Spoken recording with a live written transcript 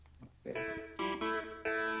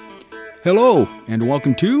Hello, and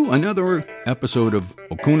welcome to another episode of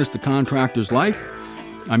Oconus the Contractor's Life.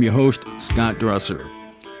 I'm your host, Scott Dresser.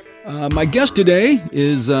 My guest today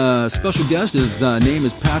is a special guest. His name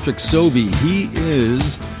is Patrick Sovey. He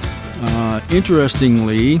is,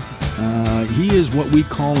 interestingly, he is what we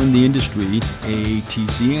call in the industry a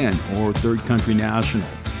TCN, or Third Country National.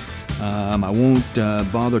 I won't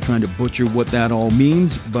bother trying to butcher what that all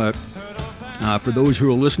means, but for those who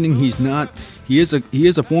are listening, he is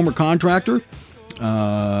a former contractor,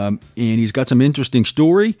 and he's got some interesting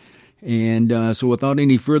story. And so without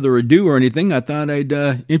any further ado or anything, I thought I'd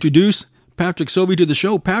introduce Patrick Sovey to the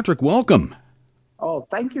show. Patrick, welcome. Oh,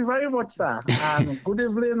 thank you very much, sir. Good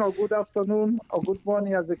evening or good afternoon or good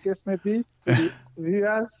morning, as the case may be, to the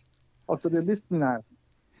viewers or to the listeners.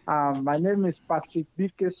 My name is Patrick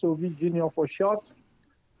B.K. Sovey Jr. for short.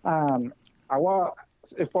 I was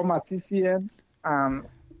a former TCN.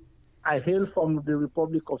 I hail from the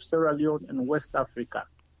Republic of Sierra Leone in West Africa.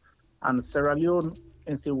 And Sierra Leone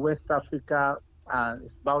is in West Africa and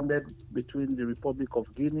is bounded between the Republic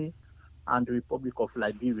of Guinea and the Republic of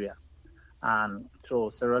Liberia. And so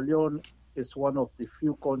Sierra Leone is one of the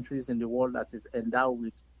few countries in the world that is endowed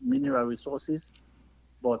with mineral resources,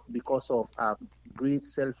 but because of greed,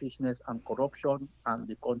 selfishness, and corruption, and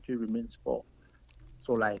the country remains poor.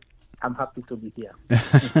 So, I'm happy to be here.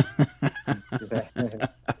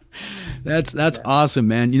 That's awesome,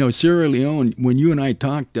 man. You know, Sierra Leone, when you and I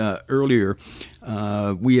talked earlier,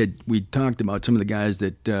 we talked about some of the guys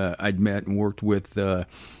that I'd met and worked with,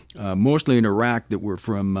 mostly in Iraq, that were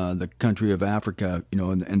from the country of Africa, you know,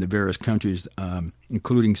 and the various countries,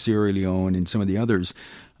 including Sierra Leone and some of the others.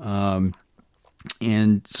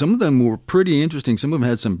 And some of them were pretty interesting. Some of them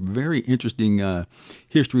had some very interesting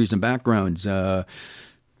histories and backgrounds.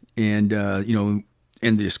 And the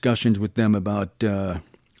discussions with them about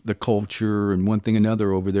the culture and one thing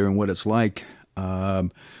another over there and what it's like.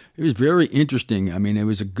 It was very interesting. I mean, it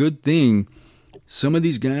was a good thing. Some of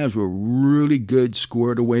these guys were really good,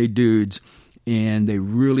 squared away dudes, and they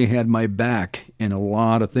really had my back in a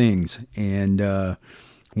lot of things. And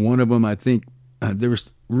one of them, I think, there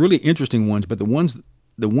was really interesting ones, but the one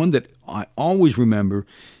that I always remember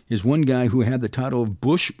is one guy who had the title of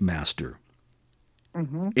Bushmaster.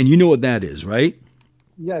 Mm-hmm. And you know what that is, right?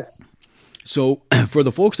 Yes. So for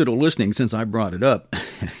the folks that are listening, since I brought it up,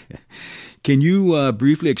 can you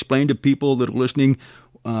briefly explain to people that are listening,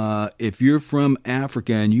 if you're from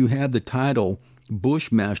Africa and you have the title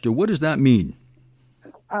Bushmaster, what does that mean?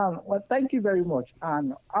 Well, thank you very much.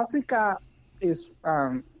 Africa is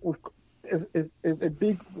a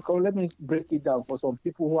big, because let me break it down for some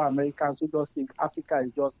people who are Americans who just think Africa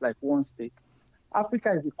is just like one state.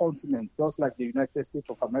 Africa is a continent, just like the United States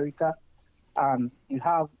of America, and you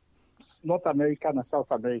have North America and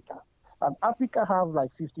South America. And Africa have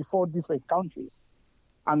like 54 different countries.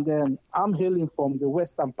 And then I'm hailing from the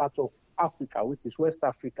western part of Africa, which is West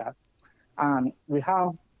Africa. And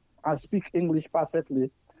I speak English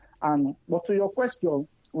perfectly. But to your question,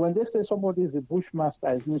 when they say somebody is a Bushmaster,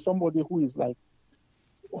 it means somebody who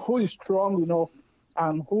is strong enough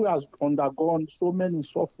and who has undergone so many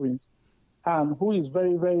sufferings and who is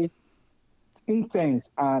very, very intense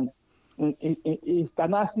and is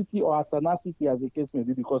tenacity or tenacity, as the case may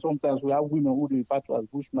be, because sometimes we have women who refer to as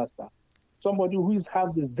Bushmaster. Somebody who has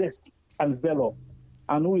the zest and valor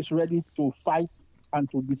and who is ready to fight and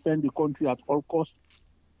to defend the country at all costs,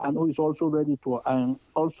 and who is also ready to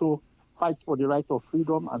also fight for the right of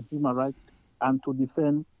freedom and human rights and to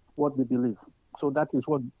defend what they believe. So that is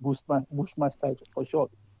what Bushmaster is for short.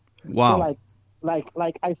 Wow. So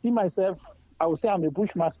like I see myself, I would say I'm a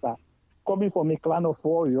Bushmaster coming from a clan of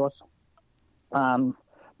warriors.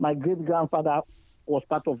 My great-grandfather was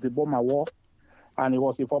part of the Burma War, and he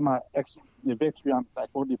was a former veteran, like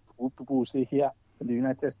all the people who say here in the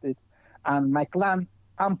United States. And my clan,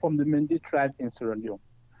 I'm from the Mende tribe in Sierra Leone,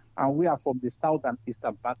 and we are from the south and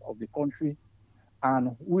eastern part of the country,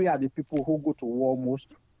 and we are the people who go to war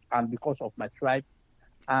most, and because of my tribe.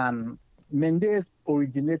 And Mendes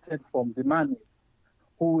originated from the Manis,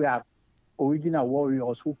 who were original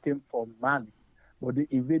warriors who came from Mali, but they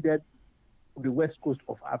invaded the west coast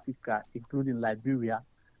of Africa, including Liberia,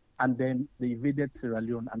 and then they invaded Sierra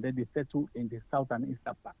Leone, and then they settled in the south and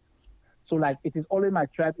eastern part. So it is only my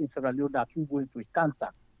tribe in Sierra Leone that we go into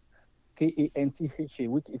Kanta, Kantha,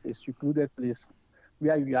 which is a secluded place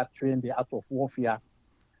where you are trained the art of warfare,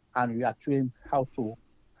 and you are trained how to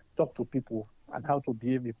talk to people and how to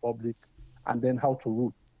behave in public, and then how to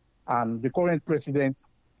rule. And the current president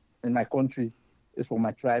in my country is from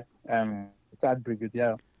my tribe, Third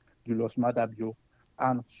Brigadier Julius Madabio,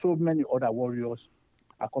 and so many other warriors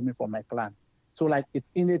are coming from my clan. So like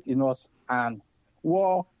it's innate in us, and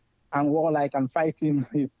war and warlike and fighting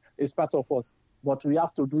is part of us. But we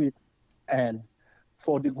have to do it and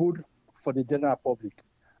for the good, for the general public.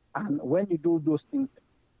 And when you do those things,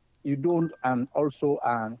 you don't, and also,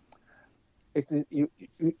 it is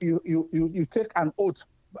you take an oath.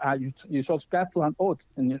 You subscribe to an oath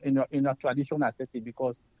in a traditional setting,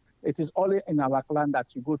 because it is only in our clan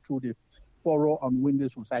that you go through the thorough and windy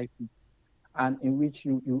society, and in which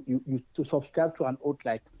you to subscribe to an oath,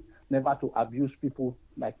 like never to abuse people,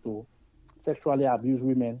 like to sexually abuse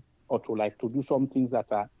women, or to like to do some things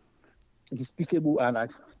that are despicable and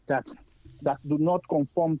that do not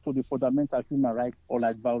conform to the fundamental human rights, or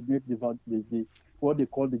like violate the what they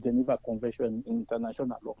call the Geneva Convention in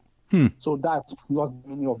international law. So that's not the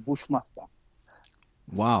meaning of Bushmaster.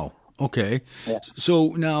 Wow. Okay. Yeah. So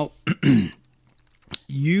now,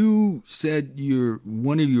 you said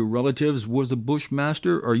one of your relatives was a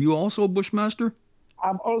Bushmaster. Are you also a Bushmaster?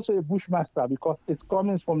 I'm also a Bushmaster because it's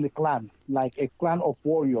coming from the clan, like a clan of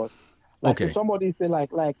warriors. Like Okay. if somebody say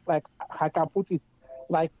like I can put it,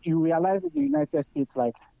 like you realize in the United States,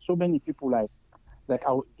 like so many people like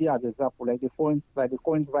I'll give an example, like the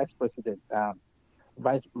current vice president,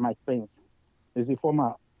 Vice Mike Pence, is a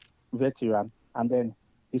former veteran, and then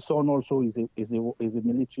his son also is a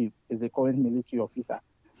current military officer.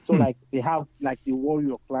 So like they have like the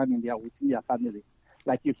warrior clan within their family.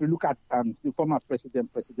 Like if you look at the former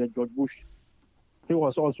President George Bush, he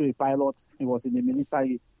was also a pilot. He was in the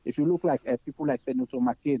military. If you look like people like Senator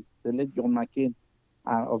McCain, the late John McCain,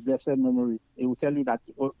 of blessed memory, he will tell you that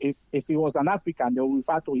if he was an African, they will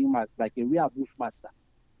refer to him as like a real Bushmaster,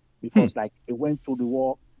 because like he went to the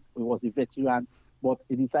war, he was a veteran, but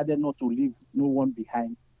he decided not to leave no one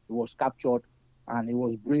behind. He was captured, and he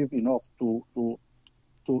was brave enough to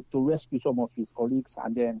rescue some of his colleagues,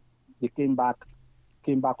 and then they came back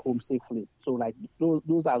home safely. So like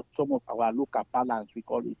those are some of our local parlance, we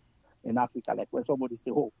call it in Africa. Like when somebody say,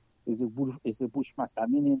 "Oh, is a Bushmaster,"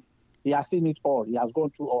 meaning he has seen it all, he has gone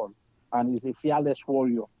through all, and he's a fearless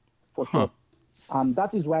warrior for sure. And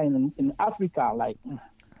that is why in Africa, like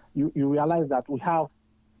you realize that we have,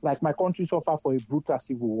 like my country suffer for a brutal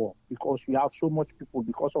civil war, because we have so much people,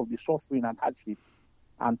 because of the suffering and hardship,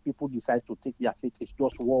 and people decide to take their fate. It's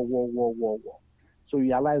just war. So you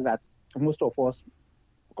realize that most of us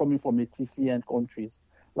coming from a TCN countries,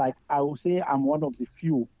 like I would say I'm one of the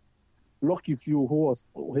lucky few who was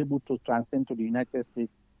able to transcend to the United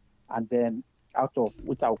States, and then out of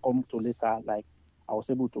which I'll come to later, like I was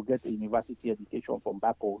able to get a university education from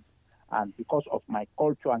back home. And because of my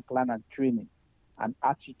culture and clan and training and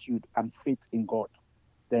attitude and faith in God,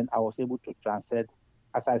 then I was able to transcend.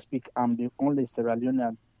 As I speak, I'm the only Sierra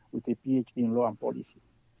Leonean with a PhD in law and policy.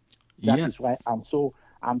 That is why I'm so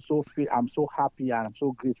happy, and I'm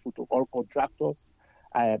so grateful to all contractors,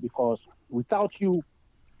 because without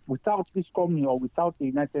this company, or without the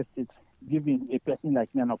United States giving a person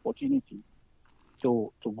like me an opportunity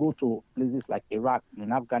to go to places like Iraq,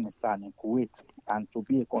 in Afghanistan, in Kuwait, and to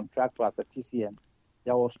be a contractor as a TCN,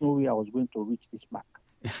 there was no way I was going to reach this mark.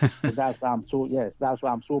 So that's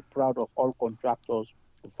why I'm so proud of all contractors,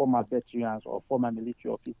 former veterans or former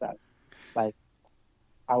military officers. Like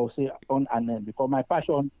I will say on and then, because my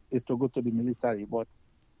passion is to go to the military, but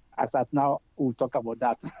as at now, we'll talk about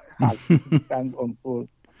that as time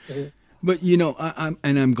unfolds. But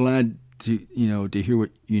I'm glad to hear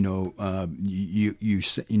what you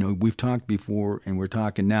say. We've talked before, and we're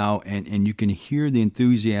talking now, and you can hear the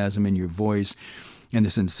enthusiasm in your voice and the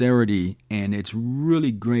sincerity, and it's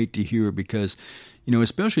really great to hear, because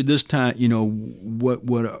especially this time,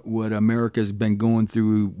 what America's been going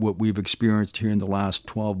through, what we've experienced here in the last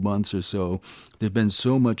 12 months or so. There's been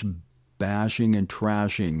so much bashing and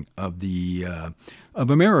trashing of the of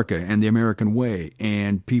America and the American way,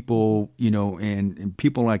 and people, and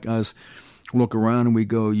people like us look around and we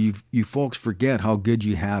go, you folks forget how good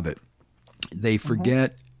you have it. They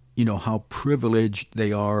forget, how privileged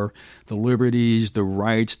they are, the liberties, the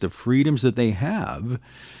rights, the freedoms that they have.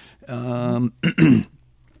 And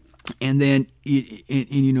then,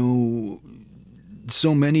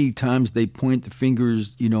 so many times they point the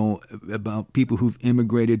fingers, about people who've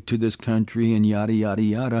immigrated to this country and yada, yada,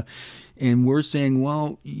 yada. And we're saying,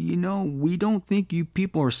 well, we don't think you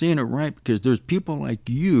people are saying it right, because there's people like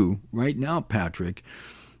you right now, Patrick,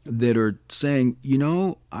 that are saying,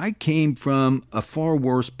 I came from a far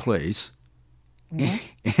worse place,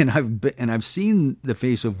 and I've seen the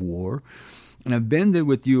face of war, and I've been there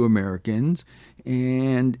with you Americans,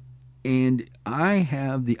 and I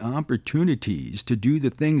have the opportunities to do the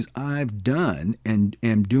things I've done and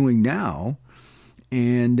am doing now,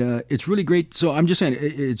 And it's really great. So I'm just saying,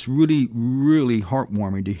 it's really, really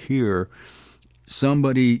heartwarming to hear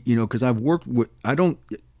somebody, because I've worked with,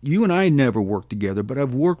 you and I never worked together, but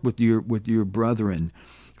I've worked with your brethren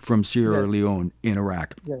from Sierra Leone in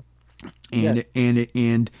Iraq. Yes. And, Yes.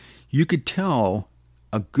 and you could tell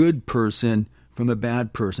a good person from a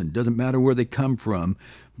bad person. Doesn't matter where they come from.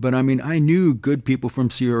 But I mean, I knew good people from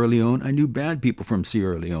Sierra Leone. I knew bad people from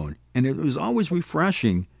Sierra Leone. And it was always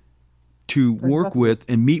refreshing to work Exactly. with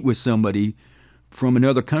and meet with somebody from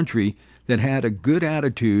another country that had a good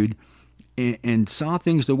attitude and saw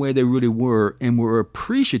things the way they really were and were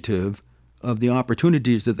appreciative of the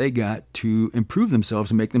opportunities that they got to improve themselves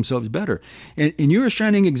and make themselves better. And you're a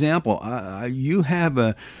shining example. You have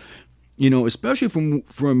a, especially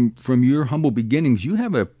from your humble beginnings, you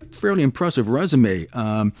have a fairly impressive resume.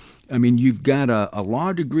 I mean, you've got a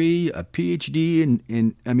law degree, a PhD,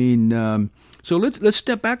 and I mean, so let's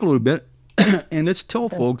step back a little bit and let's tell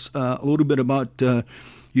folks a little bit about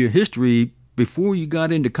your history before you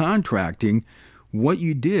got into contracting, what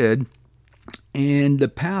you did, and the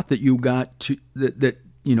path that you got to that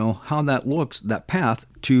how that looks, that path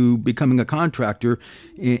to becoming a contractor,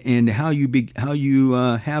 and how you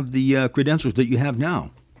have the credentials that you have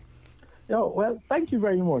now. Well, thank you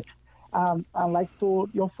very much. I like to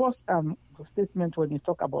your first statement when you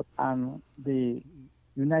talk about the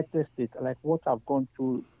United States, like what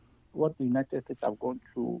the United States have gone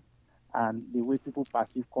through, and the way people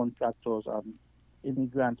perceive contractors and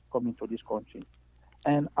immigrants coming to this country.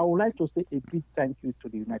 And I would like to say a big thank you to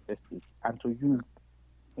the United States and to you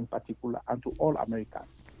in particular and to all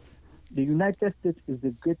Americans. The United States is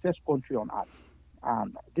the greatest country on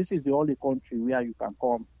earth. This is the only country where you can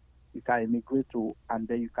come, you can immigrate to, and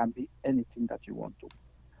then you can be anything that you want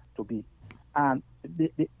to be. And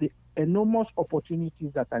the enormous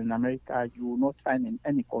opportunities that are in America, you will not find in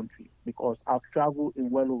any country, because I've traveled in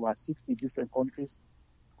well over 60 different countries.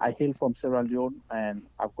 I hail from Sierra Leone, and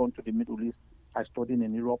I've gone to the Middle East. I studied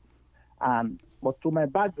in Europe. But to my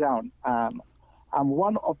background, I'm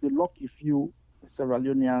one of the lucky few Sierra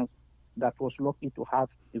Leoneans that was lucky to have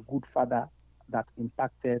a good father that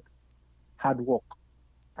impacted hard work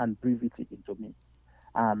and bravery into me.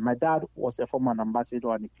 My dad was a former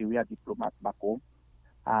ambassador and a career diplomat back home.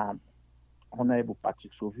 Honorable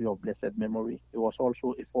Patrick Sovey of blessed memory. He was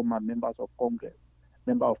also a former member of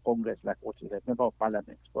Congress, like what is a member of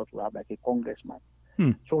parliament, but we have like a congressman.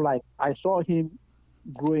 So like I saw him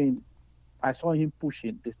growing, I saw him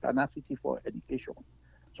pushing this tenacity for education.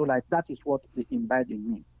 So like that is what they imbibed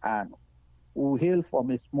in me. And we hail from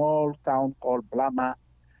a small town called Blama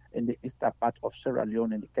in the eastern part of Sierra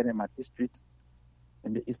Leone, in the Kenema district,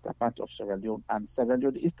 in the eastern part of Sierra Leone. And Sierra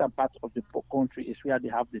Leone, the eastern part of the country is where they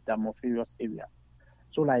have the Damophilus area.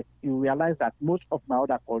 So like you realize that most of my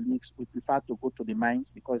other colleagues would prefer to go to the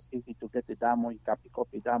mines because it's easy to get a diamond. You can pick up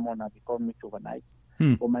a diamond and become rich overnight.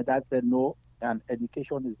 But my dad said no, and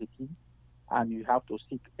education is the key, and you have to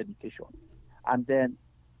seek education. And then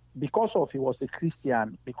because he was a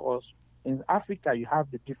Christian, because in Africa you have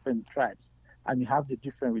the different tribes and you have the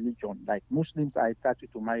different religion. Like Muslims are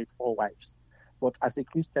entitled to marry 4 wives, but as a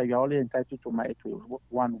Christian you're only entitled to marry to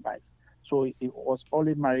 1 wife. So he was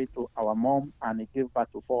only married to our mom, and he gave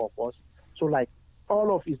birth to 4 of us. So like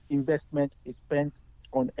all of his investment is spent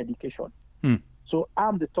on education. So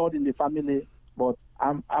I'm the third in the family, but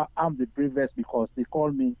I'm the bravest because they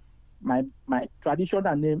call me, my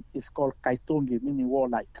traditional name is called Kaitonge, meaning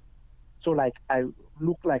warlike. So like I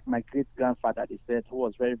look like my great grandfather, they said, who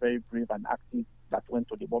was very, very brave and active, that went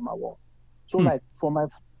to the Burma War. So like for my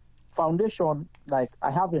foundation, like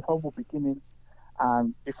I have a humble beginning.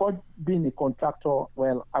 And before being a contractor,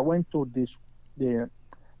 well, I went to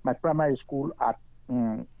my primary school at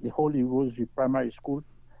the Holy Rosary Primary School,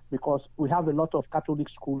 because we have a lot of Catholic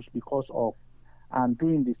schools and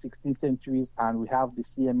during the 16th centuries, and we have the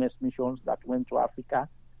CMS missions that went to Africa,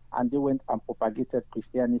 and they went and propagated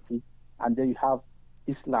Christianity. And then you have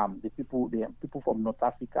Islam, the people from North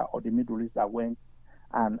Africa or the Middle East that went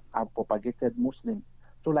and propagated Muslims.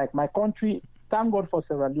 So like my country, thank God for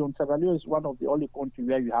Sierra Leone. Sierra Leone is one of the only countries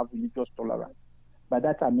where you have religious tolerance. By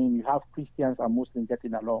that I mean you have Christians and Muslims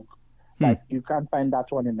getting along. Like you can't find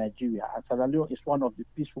that one in Nigeria. And Sierra Leone is one of the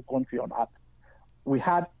peaceful countries on earth. We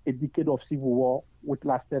had a decade of civil war, which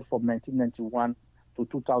lasted from 1991 to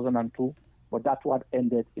 2002, but that one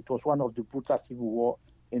ended. It was one of the brutal civil war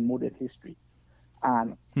in modern history.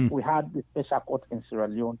 And we had the special court in Sierra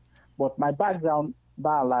Leone. But my background,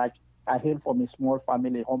 by and large, I hail from a small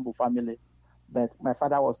family, humble family. But my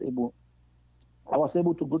father I was able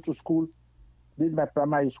to go to school, did my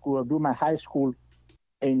primary school, do my high school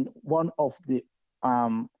in one of the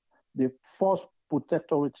first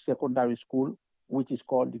Protectorate Secondary School, which is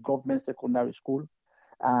called the Government Secondary School,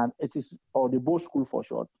 and it is, or the Bow School for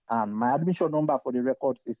short. And my admission number for the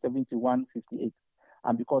records is 7158.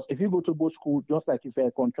 And because if you go to Bow School, just like if you're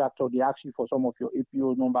a contractor, they ask you for some of your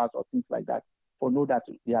APO numbers or things like that, for know that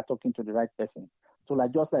they are talking to the right person. So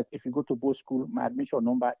like just like if you go to Bow School, my admission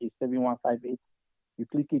number is 7158. You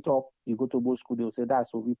click it up, you go to Bow School, they'll say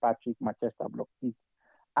that's Ovi Patrick, Manchester Block 8.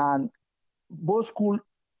 And Bow School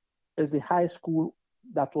is a high school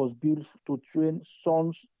that was built to train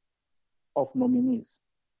sons of nominees.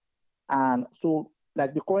 And so,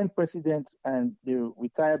 like the current president and the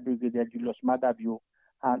retired Brigadier Julius Madabio,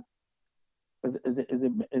 and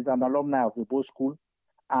is an alumni of the Bow School,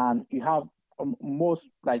 and you have most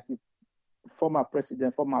like the former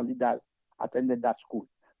president, former leaders attended that school.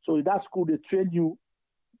 So in that school, they train you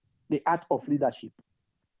the art of leadership,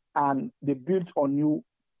 and they built on you.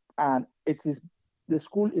 And it is the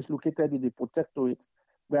school is located in the Protectorate,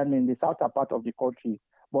 where I mean the southern part of the country,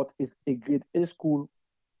 but it's a grade A school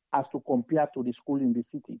as to compare to the school in the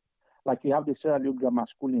city. Like you have the Sierra Leone Grammar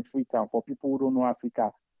School in Freetown. For people who don't know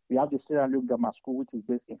Africa, we have the Sierra Leone Grammar School, which is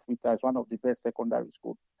based in Freetown. It's one of the best secondary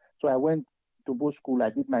schools. So I went to Bow School. I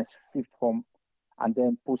did my fifth form, and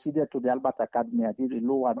then proceeded to the Albert Academy. I did a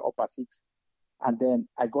lower and upper six, and then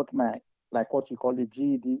I got my, like what you call the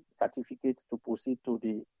GED certificate to proceed to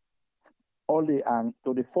the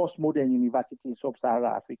to the first modern university in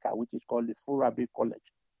sub-Saharan Africa, which is called the Fourabe College,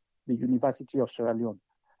 the University of Sierra Leone.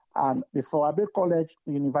 And the Fourabe College,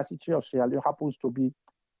 the University of Sierra Leone, happens to be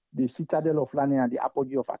the citadel of learning and the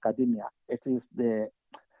apogee of academia. It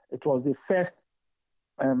was the first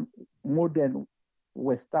modern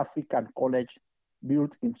West African college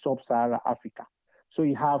built in sub-Saharan Africa. So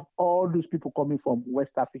you have all those people coming from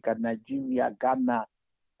West Africa, Nigeria, Ghana,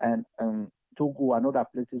 and Togo and other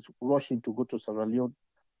places rushing to go to Sierra Leone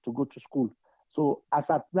to go to school. So as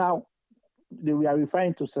at now, we are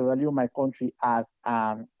referring to Sierra Leone, my country, as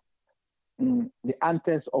the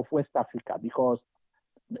Antes of West Africa. Because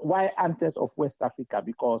why Antes of West Africa?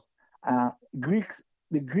 Because Greek,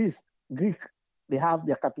 they have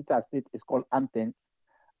their capital state is called Athens,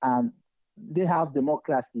 and they have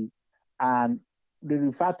democracy, and they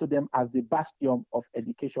refer to them as the bastion of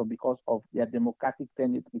education because of their democratic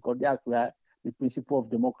tenet, because that's where the principle of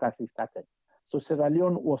democracy started. So Sierra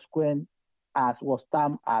Leone was termed as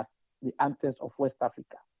the Antes of West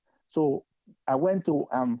Africa. So I went to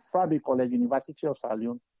Fourabe College, University of Sierra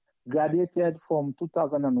Leone, graduated from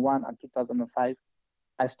 2001 and 2005.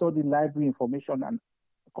 I studied library information and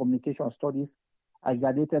communication studies. I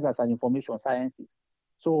graduated as an information scientist.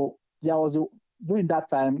 So during that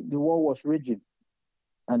time, the war was raging,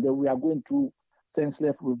 and then we are going through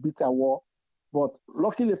senseless, bitter war. But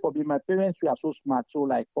luckily for me, my parents were so smart. So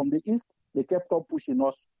like from the east, they kept on pushing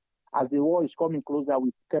us. As the war is coming closer,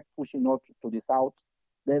 we kept pushing us to the south.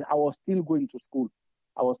 Then I was still going to school.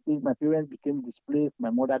 My parents became displaced.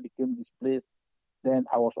 My mother became displaced. Then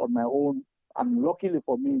I was on my own. And luckily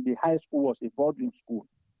for me, the high school was a boarding school.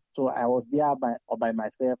 So I was there by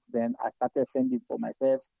myself. Then I started fending for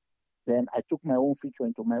myself. Then I took my own future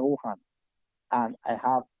into my own hand. And I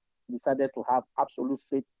have decided to have absolute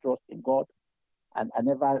faith, trust in God. And I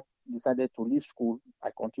never decided to leave school. I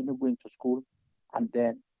continued going to school. And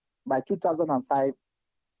then by 2005,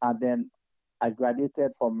 and then I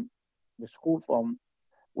graduated from the school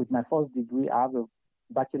with my first degree. I have a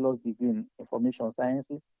bachelor's degree in information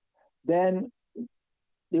sciences. Then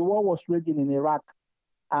the war was raging in Iraq,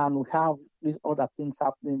 and we have these other things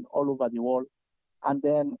happening all over the world. And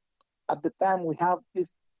then at the time, we have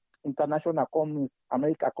these international companies,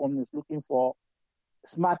 American companies, looking for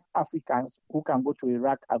smart Africans who can go to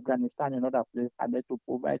Iraq, Afghanistan, and other places, and then to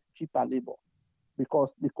provide cheaper labor.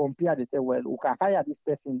 Because they compare, they say, well, we can hire this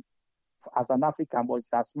person as an African, but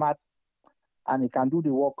it's as smart, and he can do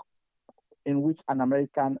the work in which an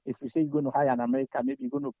American, if you say you're going to hire an American, maybe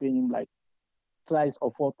you're going to pay him like thrice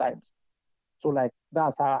or four times. So like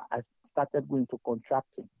that's how I started going to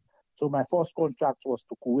contracting. So my first contract was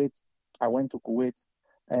to Kuwait. I went to Kuwait,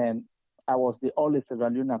 and I was the only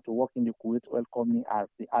Sierra Leonean to work in the Kuwait Oil Company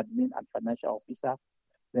as the admin and financial officer.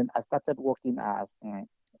 Then I started working as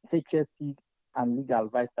HSC and legal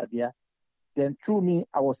advisor there. Then through me,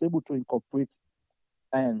 I was able to incorporate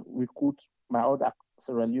and recruit my other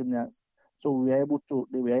Sierra Leoneans. So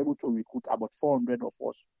they were able to recruit about 400 of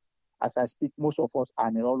us. As I speak, most of us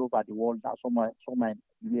are all over the world now. Some are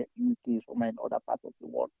in UK, some are in other parts of the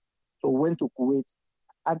world. So we went to Kuwait.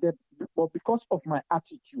 But because of my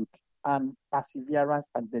attitude and perseverance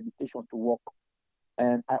and dedication to work,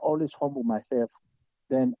 and I always humble myself,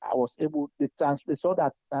 then I was able, they saw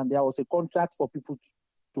that, and there was a contract for people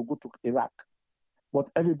to go to Iraq. but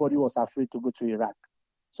everybody was afraid to go to Iraq.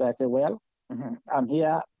 So I said, well, I'm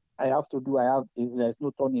here. There's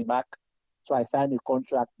no turning back. So I signed a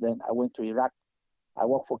contract. Then I went to Iraq. I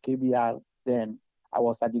worked for KBR. Then I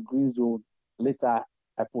was at the Green Zone. Later,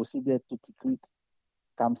 I proceeded to Tikrit,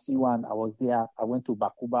 Camp C1. I was there. I went to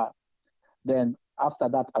Bakuba. Then after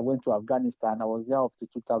that, I went to Afghanistan. I was there up to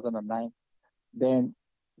 2009. Then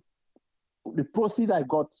the proceeds I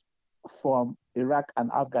got from Iraq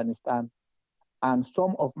and Afghanistan, and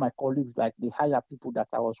some of my colleagues, like the higher people that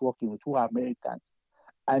I was working with, who are Americans,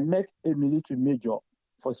 I met a military major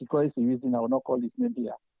for security reasons. I will not call his name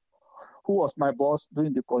here, who was my boss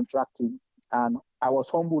doing the contracting. And I was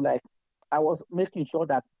humble, like I was making sure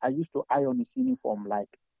that I used to iron his uniform. Like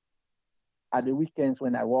at the weekends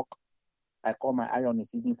when I work, I call my iron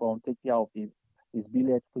his uniform, take care of his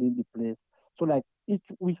billet, clean the place. So like each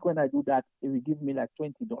week when I do that, it will give me like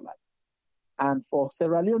 $20. And for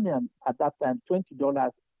Sierra Leonean at that time, $20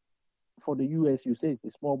 for the US, you say it's a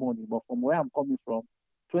small money, but from where I'm coming from,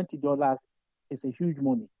 $20 is a huge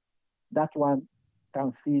money. That one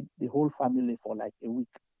can feed the whole family for like a week.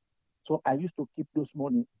 So I used to keep those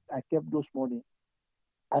money. I kept those money.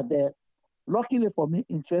 And luckily for me,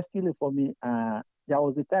 interestingly for me, there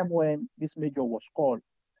was the time when this major was called.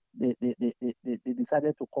 They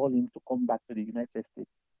decided to call him to come back to the United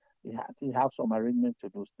States. He had to have some arrangement to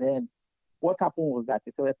do. Then what happened was that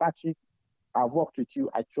he said, well, Patrick, I've worked with you.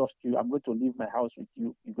 I trust you. I'm going to leave my house with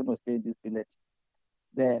you. You're going to stay in this village.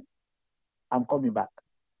 Then I'm coming back.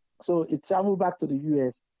 So it traveled back to the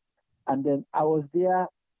US. And then I was there.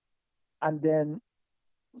 And then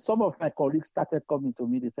some of my colleagues started coming to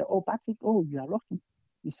me. They said, oh, Patrick, oh, you are lucky.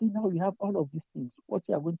 You see, now you have all of these things. What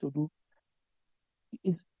you are going to do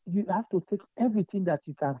is you have to take everything that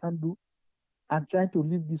you can handle and try to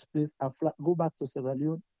leave this place and go back to Sierra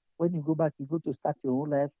Leone. When you go back, you go to start your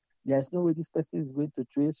own life. There's no way this person is going to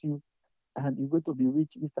trace you and you're going to be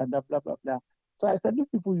rich, this and that, blah, blah, blah. So I said, you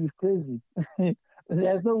people, you're crazy.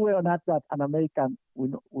 There's no way on earth that an American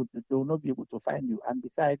will not be able to find you. And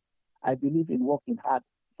besides, I believe in working hard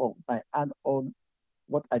for my hand on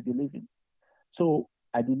what I believe in. So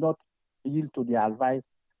I did not yield to their advice.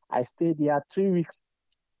 I stayed there 3 weeks,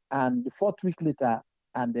 and the 4th week later,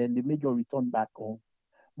 and then the major returned back home.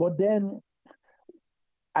 But then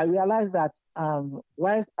I realized that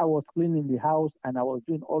whilst I was cleaning the house and I was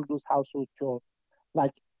doing all those household chores,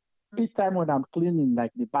 like each time when I'm cleaning,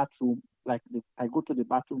 like the bathroom, I go to the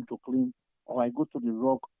bathroom to clean, or I go to the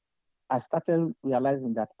rug, I started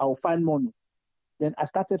realizing that I'll find money. Then I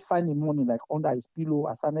started finding money like under his pillow.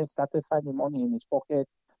 I started finding money in his pocket.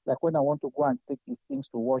 Like when I want to go and take his things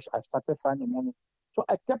to wash, I started finding money. So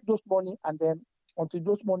I kept those money, and then until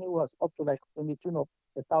those money was up to like in the tune of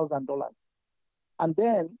 $1,000. And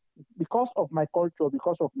then because of my culture,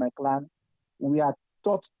 because of my clan, we are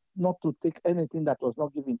taught not to take anything that was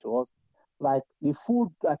not given to us. Like the food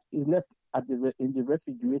that he left in the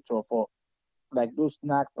refrigerator for like those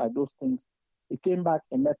snacks, like those things, he came back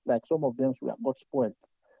and met like some of them got spoiled.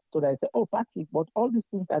 So they said, oh, Patrick, but all these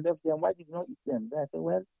things I left them, why did you not eat them? Then I said,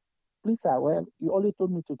 well, please, sir, well, you only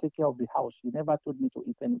told me to take care of the house. You never told me to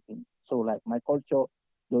eat anything. So like my culture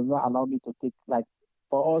does not allow me to take, like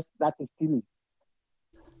for us, that is stealing.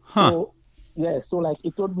 Huh. So, yeah, so like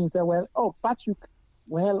he told me, he said, well, oh, Patrick,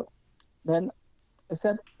 well, then I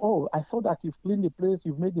said, oh, I saw that you've cleaned the place,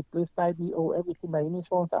 you've made the place tidy, oh, everything, my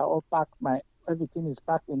uniforms are all packed, everything is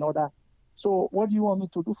packed in order. So what do you want me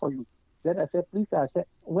to do for you? Then I said, please, I said,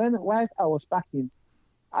 whilst I was packing,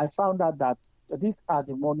 I found out that these are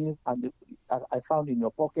the monies I found in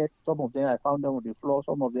your pockets. Some of them I found them on the floor,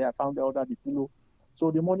 some of them I found them under the pillow.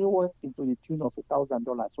 So the money went into the tune of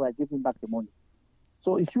 $1,000. So I gave him back the money.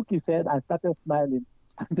 So he shook his head and started smiling.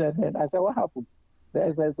 And then I said, what happened?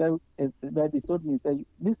 Then he told me, he said,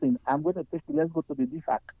 listen, I'm going to take you, let's go to the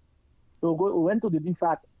DFAC. So we went to the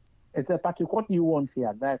DFAC. I said, Patrick, what do you want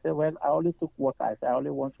here? Then I said, well, I only took water. I said, I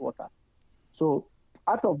only want water. So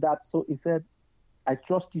out of that, so he said, I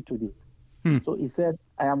trust you today. So he said,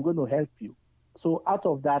 I am going to help you. So out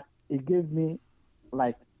of that, he gave me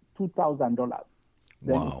like $2,000.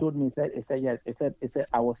 Then Wow. he told me, he said, yes. He said,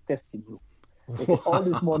 I was testing you. He said, all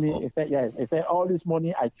this money, he said, yes. He said, all this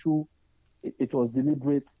money I threw, it was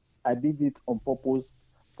deliberate. I did it on purpose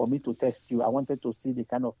for me to test you. I wanted to see the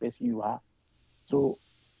kind of person you are. So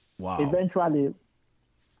eventually,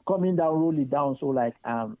 coming down, roll it down. So like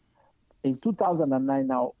in 2009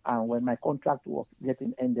 now, when my contract was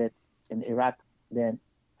getting ended in Iraq, then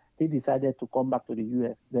he decided to come back to the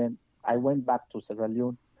US. Then I went back to Sierra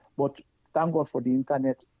Leone. But thank God for the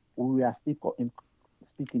internet, we are still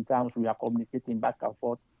speaking terms, we are communicating back and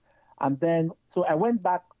forth. And then, so I went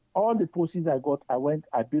back all the proceeds I got,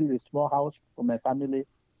 I built a small house for my family.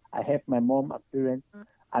 I helped my mom and parents,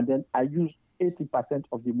 and then I used 80%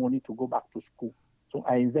 of the money to go back to school. So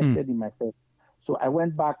I invested in myself. So I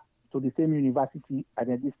went back to the same university,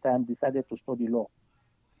 and at this time decided to study law.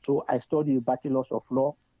 So I studied a bachelor's of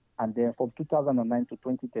law, and then from 2009 to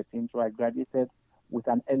 2013, so I graduated with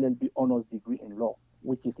an LLB honors degree in law,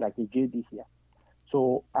 which is like a JD here.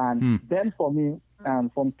 So, and then for me,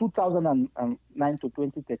 and from 2009 to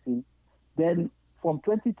 2013, then from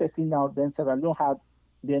 2013 now, then Sierra Leone had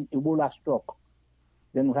then Ebola struck.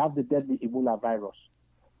 Then we have the deadly Ebola virus.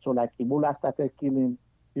 So like Ebola started killing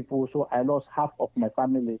people. So I lost half of my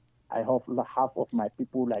family. I lost half of my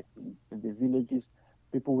people, like in the villages.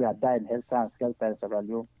 People were dying helter and skelter in Sierra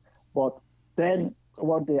Leone. But then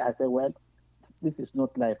one day I said, well, this is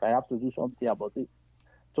not life. I have to do something about it.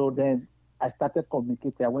 So then I started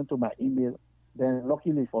communicating. I went to my email. Then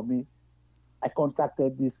luckily for me, I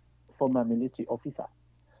contacted this former military officer.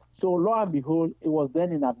 So lo and behold, it was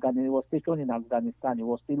then in Afghanistan. It was stationed in Afghanistan. He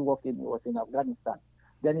was still working. He was in Afghanistan.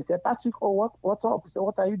 Then he said, Patrick, oh, what's up? He said,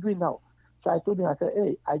 what are you doing now? So I told him, I said,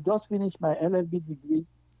 hey, I just finished my LLB degree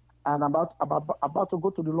and about to go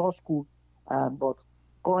to the law school. But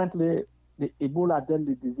currently, the Ebola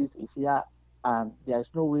deadly disease is here, and there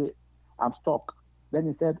is no way I'm stuck. Then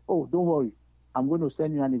he said, oh, don't worry. I'm going to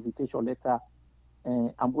send you an invitation letter,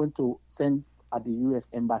 and I'm going to send at the U.S.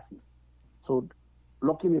 Embassy. So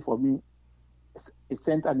luckily for me, it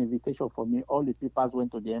sent an invitation for me. All the papers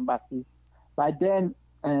went to the embassy. By then,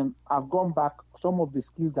 I've gone back. Some of the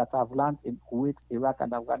skills that I've learned in Kuwait, Iraq,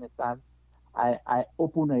 and Afghanistan, I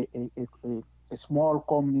opened a small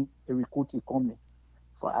company, a recruiting company,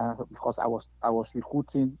 because I was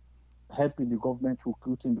recruiting, helping the government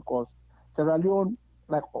recruiting, because Sierra Leone,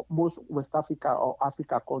 like most West Africa or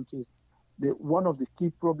Africa countries, one of the key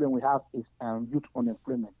problems we have is youth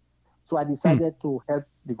unemployment. So I decided to help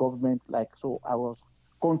the government. So I was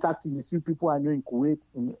contacting a few people I know in Kuwait,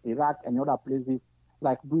 in Iraq, and other places,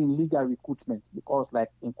 like doing legal recruitment, because like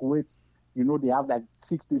in Kuwait, they have like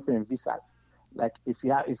 6 different visas. Like if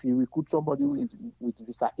you recruit somebody with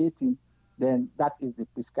visa 18, then that is the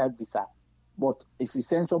prescribed visa. But if you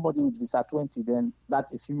send somebody with visa 20, then that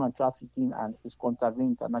is human trafficking and is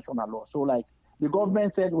contravening international law. So like the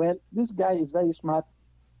government said, well, this guy is very smart.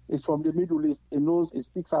 He's from the Middle East. He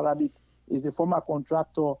speaks Arabic. He's a former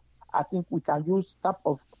contractor. I think we can use tap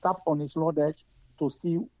on his knowledge to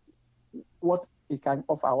see what he can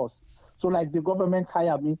offer us. So like the government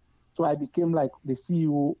hired me. So I became like the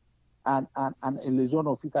CEO and a liaison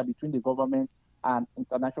officer between the government and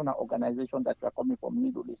international organizations that were coming from the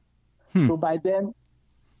Middle East. So by then,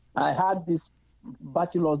 I had this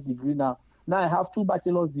bachelor's degree now. Now I have 2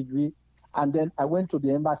 bachelor's degrees, and then I went to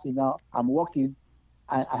the embassy now. I'm working.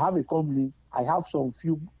 I have a company. I have some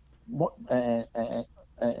few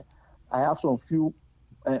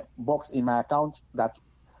bucks in my account that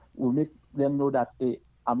will make them know that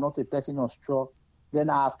I'm not a person of straw. Then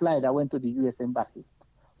I applied. I went to the U.S. Embassy.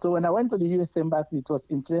 So when I went to the U.S. Embassy, it was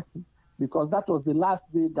interesting because that was the last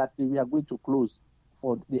day that we are going to close.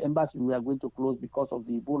 For the embassy, we are going to close because of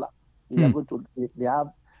the Ebola.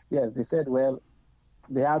 They said, well,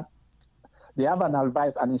 they have an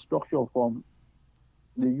advice and instruction from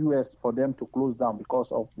the U.S. for them to close down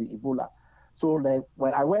because of the Ebola. So like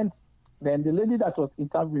when I went, then the lady that was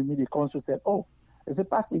interviewing me, the consul said, oh, I said,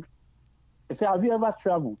 Patrick, I said, have you ever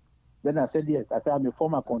traveled? Then I said, yes. I said, I'm a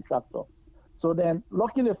former contractor. So then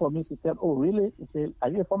luckily for me, she said, oh, really? She said, are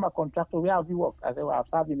you a former contractor? Where have you worked? I said, well, I've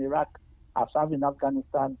served in Iraq. I've served in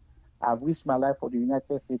Afghanistan. I've risked my life for the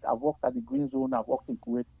United States. I've worked at the Green Zone. I've worked in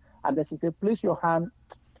Kuwait. And then she said, place your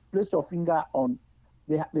finger on,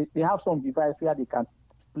 they have some device where they can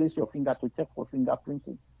place your finger to check for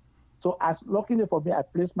fingerprinting. So luckily for me, I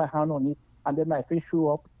placed my hand on it, and then my face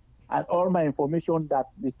showed up, and all my information that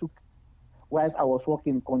they took whilst I was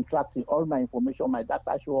working contracting, all my information, my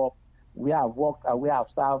data show up, where I've worked and where I've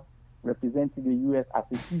served, representing the U.S. as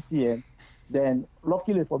a TCN. Then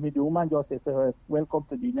luckily for me, the woman just said, welcome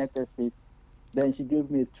to the United States. Then she gave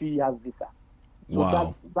me a 3-year visa. So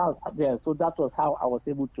wow. So that was how I was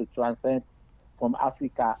able to transcend from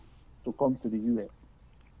Africa to come to the U.S.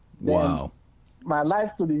 Wow. Then my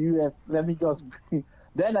life to the U.S.,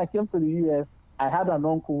 then I came to the U.S. I had an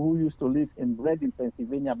uncle who used to live in Reading,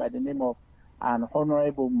 Pennsylvania by the name of an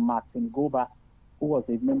Honorable Martin Goba, who was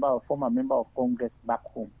a former member of Congress back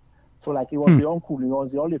home. So like he was the uncle, he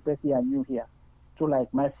was the only person I knew here. So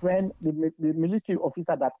like my friend, the military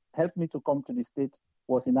officer that helped me to come to the States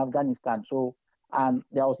was in Afghanistan. So, and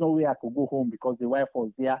there was no way I could go home because the wife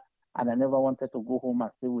was there and I never wanted to go home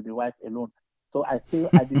and stay with the wife alone. So I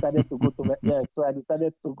decided to go to so I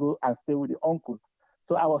decided to go and stay with the uncle.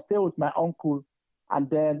 So I was staying with my uncle, and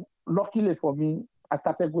then luckily for me, I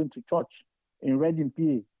started going to church in Reading,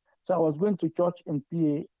 PA. So I was going to church in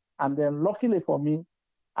PA, and then luckily for me,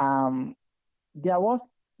 um, there was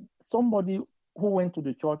somebody who went to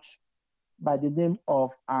the church by the name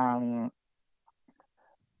of um,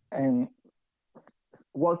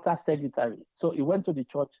 Walter Secretary. So he went to the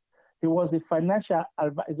church. He was he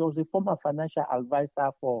was a former financial advisor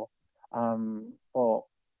for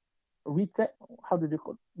retail. How do they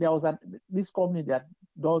call it? There was this company that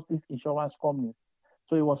does this insurance company.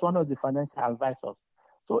 So he was one of the financial advisors.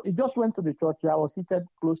 So he just went to the church. I was seated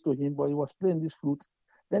close to him, but he was playing this flute.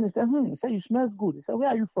 Then he said, He said, you smell good. He said, where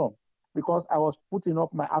are you from? Because I was putting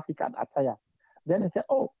up my African attire. Then he said,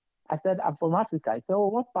 oh, I said, I'm from Africa. He said, oh,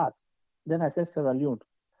 what part? Then I said, Sierra Leone.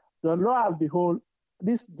 So lo and behold,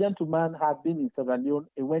 this gentleman had been in Sierra Leone.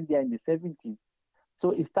 He went there in the 70s.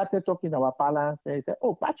 So he started talking our parlance. And he said,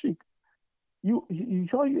 oh, Patrick, you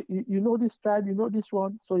sure you know this tribe, you know this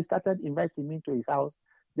one? So he started inviting me to his house.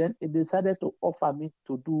 Then he decided to offer me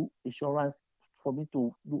to do insurance, for me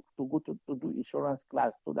to go to do insurance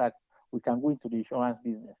class so that we can go into the insurance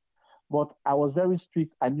business. But I was very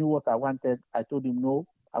strict. I knew what I wanted. I told him no,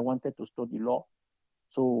 I wanted to study law.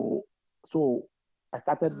 So I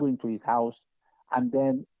started going to his house, and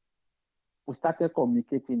then we started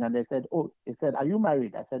communicating, and they said, oh, he said, are you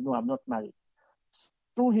married? I said, no, I'm not married.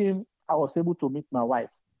 Through him, I was able to meet my wife.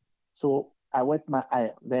 So I went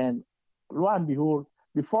then lo and behold,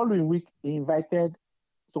 the following week, he invited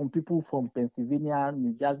some people from Pennsylvania,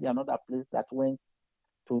 New Jersey, another place that went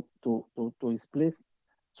to his place.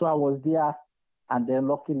 So I was there, and then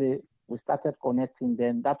luckily we started connecting.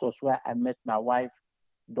 Then that was where I met my wife,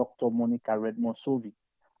 Dr. Monica Redmond Sovey.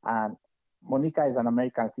 And Monica is an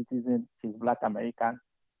American citizen. She's Black American.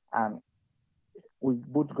 And we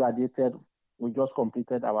both graduated. We just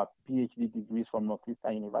completed our PhD degrees from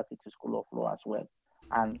Northeastern University School of Law as well.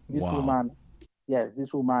 And this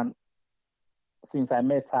woman, since I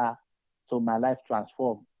met her, so my life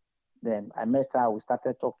transformed. Then I met her, we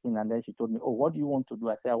started talking, and then she told me, oh, what do you want to do?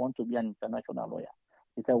 I said, I want to be an international lawyer.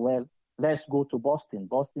 She said, well, let's go to Boston.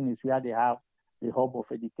 Boston is where they have the hub of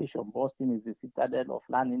education. Boston is the citadel of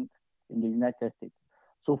learning in the United States.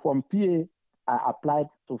 So from PA, I applied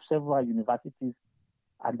to several universities,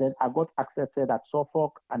 and then I got accepted at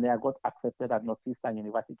Suffolk, and then I got accepted at Northeastern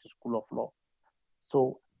University School of Law.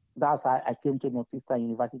 So that's how I came to Northeastern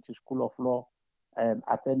University School of Law and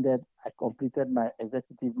I completed my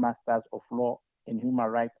executive master's of law in human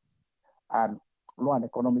rights and law and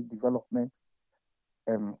economic development,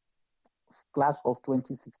 class of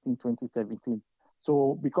 2016-2017.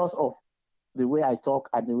 So because of the way I talk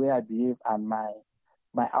and the way I behave and my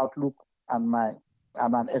outlook and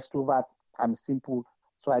I'm an extrovert, I'm simple,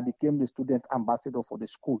 so I became the student ambassador for the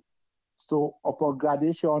school. So upon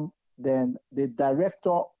graduation, then the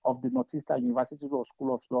director of the Northeastern University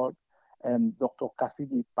School of Law, Dr.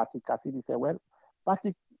 Patrick Cassidy said, well,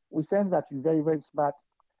 Patrick, we sense that you're very, very smart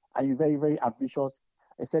and you're very, very ambitious.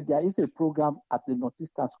 He said, there is a program at the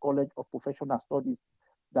Northeastern College of Professional Studies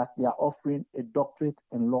that they are offering a doctorate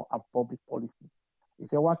in law and public policy. He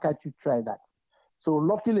said, why can't you try that? So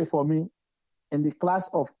luckily for me, in the class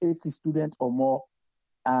of 80 students or more,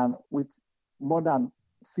 and with more than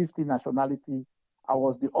 50 nationalities, I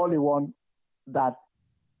was the only one that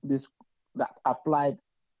applied,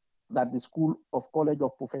 that the School of College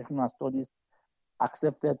of Professional Studies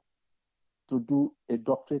accepted to do a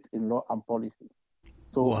doctorate in law and policy.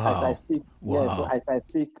 So as I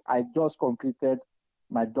speak, I just completed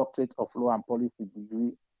my doctorate of law and policy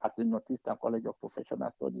degree at the Northeastern College of Professional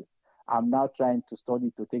Studies. I'm now trying to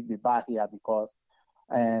study to take the bar here because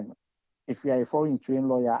if you are a foreign trained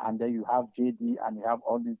lawyer and then you have JD and you have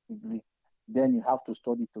all these degrees, then you have to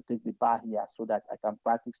study to take the bar here so that I can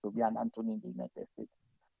practice to be an attorney in the United States.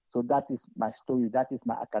 So that is my story. That is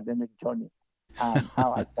my academic journey and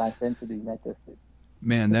how I transferred to the United States.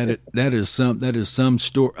 Man, that is some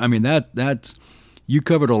story. I mean, that's you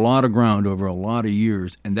covered a lot of ground over a lot of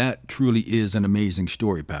years, and that truly is an amazing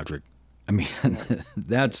story, Patrick. I mean,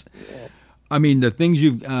 I mean, the things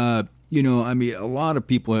you've, I mean, a lot of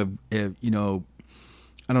people have, I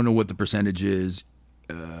don't know what the percentage is,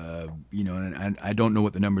 and I don't know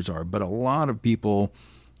what the numbers are, but a lot of people,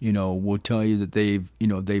 will tell you that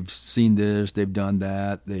they've seen this, they've done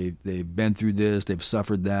that, they've been through this, they've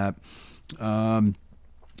suffered that. And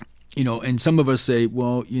some of us say,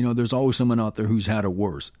 well, there's always someone out there who's had it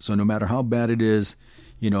worse. So no matter how bad it is,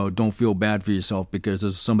 don't feel bad for yourself because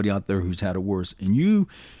there's somebody out there who's had it worse. And you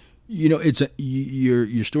It's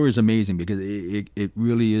your story is amazing because it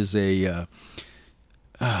really is it's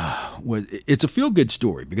a feel good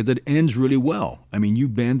story because it ends really well. I mean,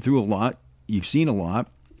 you've been through a lot, you've seen a lot,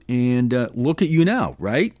 and look at you now,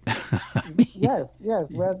 right? Yes, yes.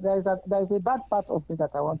 Well, there's a bad part of me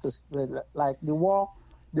that I want to say. Like the war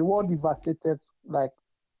devastated like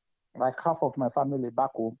half of my family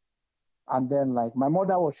back home, and then like my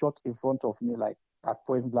mother was shot in front of me, like at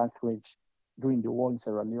point blank range during the war in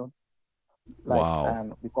Sierra Leone. Like, Wow.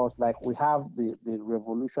 and because like we have the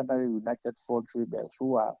Revolutionary United Front rebels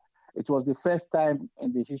who are, it was the first time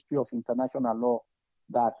in the history of international law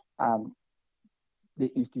that they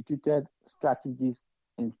instituted strategies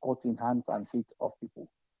in cutting hands and feet of people.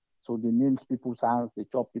 So they named people's hands, they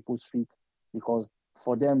chop people's feet, because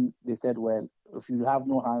for them, they said, well, if you have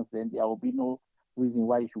no hands, then there will be no reason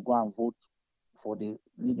why you should go and vote for the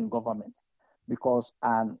leading government. Because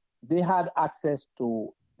they had access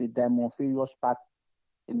to the Diamond Furious part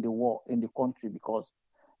in the war, in the country, because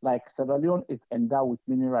like Sierra Leone is endowed with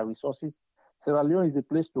mineral resources. Sierra Leone is the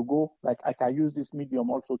place to go. Like I can use this medium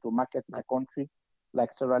also to market my country.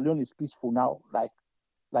 Like Sierra Leone is peaceful now. Like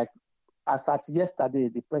as at yesterday,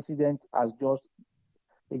 the president has just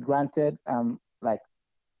granted like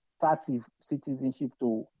 30 citizenship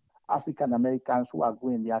to African Americans who are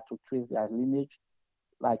going there to trace their lineage.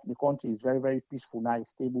 Like the country is very, very peaceful now, it's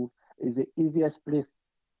stable. It's the easiest place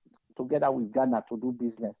together with Ghana to do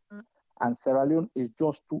business. And Sierra Leone is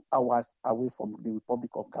just 2 hours away from the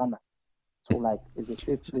Republic of Ghana. So like it's a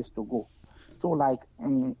safe place to go. So like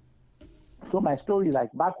so my story,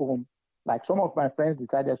 like back home, like some of my friends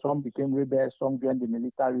decided, some became rebels, some joined the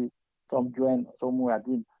military, some joined, some were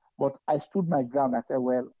doing. But I stood my ground. I said,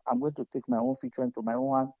 well, I'm going to take my own future into my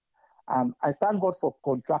own hand. I thank God for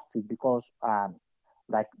contracting because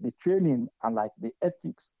like the training and like the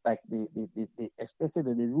ethics, like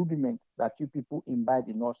especially the rudiments that you people imbibe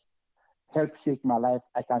in us help shape my life.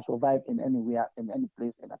 I can survive in anywhere, in any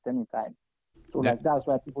place, and at any time. So That, like that's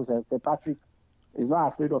why people say Patrick is not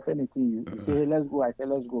afraid of anything. You say, hey, let's go. I say,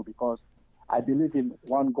 let's go because I believe in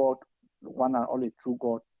one God, one and only true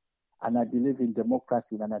God, and I believe in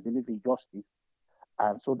democracy and I believe in justice.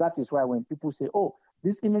 And so that is why when people say, oh,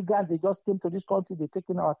 these immigrants, they just came to this country, they're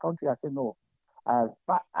taking our country, I say, no.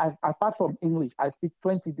 Apart from English, I speak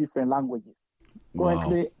 20 different languages.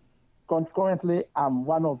 wow. Currently, I'm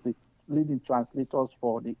one of the leading translators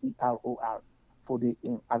for the EROR, for the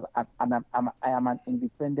I am an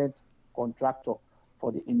independent contractor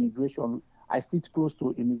for the immigration. I sit close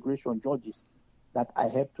to immigration judges that I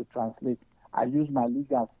help to translate. I use my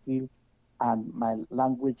legal skill and my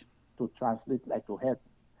language to translate, like to help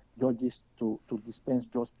judges to dispense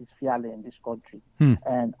justice fairly in this country.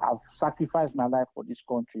 And I've sacrificed my life for this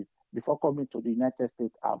country. Before coming to the United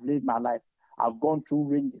States, I've lived my life. I've gone through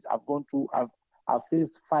ranges. I've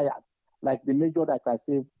faced fire. Like the major that I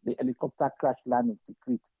saved, the helicopter crash landing in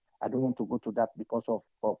Tikrit. I don't want to go to that because of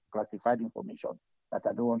classified information that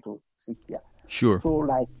I don't want to seek here. Sure. So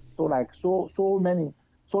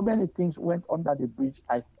many things went under the bridge.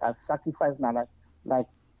 I've sacrificed my life. Like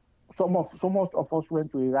so most of us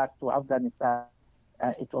went to Iraq, to Afghanistan,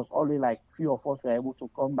 and it was only like few of us were able to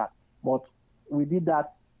come back. But we did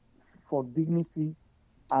that for dignity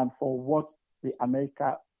and for what the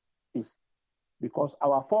America is, because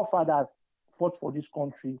our forefathers fought for this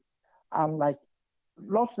country, and like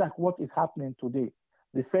lots like what is happening today,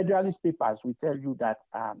 the Federalist Papers will tell you that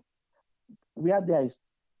where there is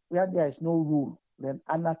no rule, then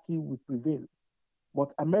anarchy will prevail.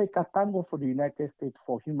 But America, thank God for the United States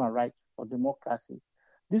for human rights, for democracy.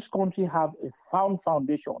 This country have a sound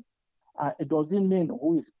foundation. It doesn't mean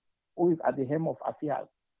who is at the helm of affairs,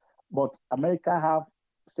 but America have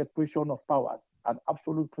separation of powers, an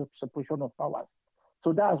absolute separation of powers.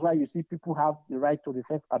 So that's why you see people have the right to the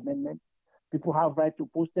First Amendment, people have right to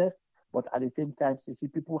protest, but at the same time, you see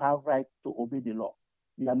people have right to obey the law.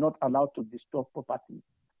 You are not allowed to destroy property.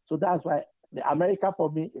 So that's why the America for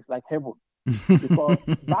me is like heaven. Because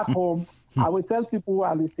back home, I will tell people who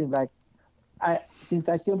are listening, like since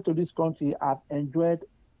I came to this country, I've enjoyed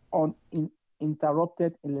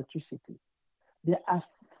uninterrupted electricity. There are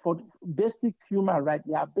for basic human rights,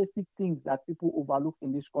 there are basic things that people overlook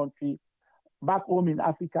in this country. Back home in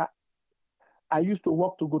Africa, I used to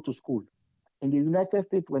walk to go to school. In the United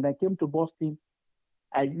States, when I came to Boston,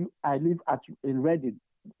 I live in Reading.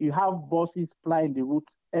 You have buses plying the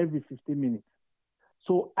routes every 15 minutes.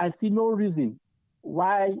 So I see no reason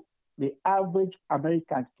why the average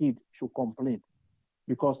American kid should complain.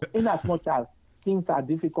 Because in as much as things are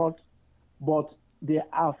difficult, but there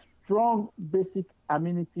are strong basic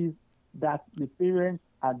amenities that the parents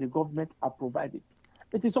and the government are providing.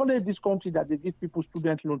 It is only in this country that they give people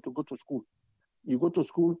student loan to go to school. You go to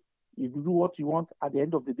school, you do what you want, at the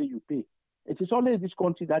end of the day, you pay. It is only in this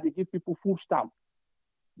country that they give people food stamp.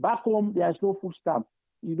 Back home, there is no food stamp.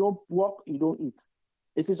 You don't work, you don't eat.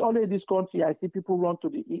 It is only in this country I see people run to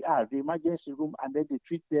the ER, the emergency room, and then they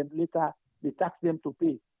treat them later, they tax them to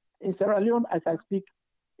pay. In Sierra Leone, as I speak,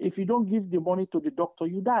 if you don't give the money to the doctor,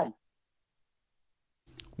 you die.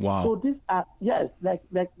 Wow. So these are, yes, like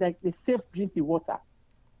the safe drinking water.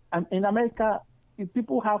 And in America, if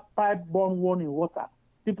people have pipe-borne warning water,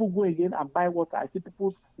 people go again and buy water. I see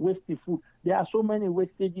people waste the food. There are so many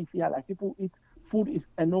wastages here. Like people eat food is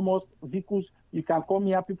enormous. Vehicles, you can come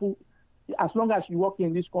here. People, as long as you work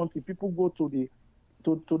in this country, people go to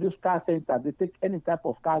this car center. They take any type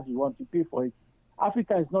of cars you want to pay for it.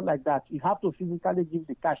 Africa is not like that. You have to physically give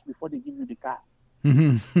the cash before they give you the car.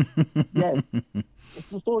 Yes.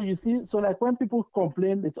 So you see, so like when people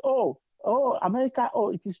complain, it's oh America,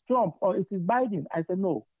 it is Trump or it is Biden. I said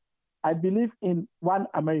no. I believe in one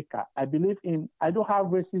America. I don't have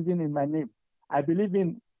racism in my name. I believe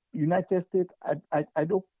in United States. I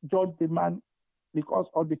don't judge the man because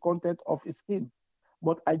of the content of his skin,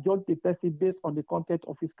 but I judge the person based on the content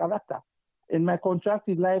of his character. In my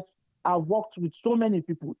contracted life, I've worked with so many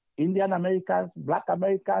people, Indian Americans, Black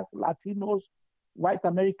Americans, Latinos, white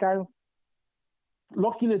Americans.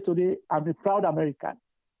 Luckily today, I'm a proud American.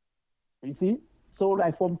 You see? So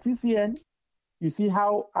like from TCN, you see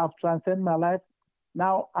how I've transcended my life.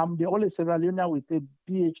 Now I'm the only Sierra Leonean with a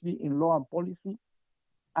PhD in law and policy,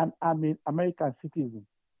 and I'm an American citizen.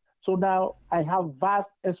 So now I have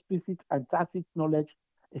vast, explicit, and tacit knowledge.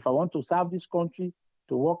 If I want to serve this country,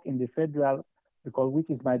 to work in the federal, because which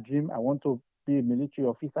is my dream, I want to be a military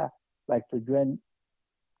officer, like to join.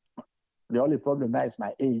 The only problem now is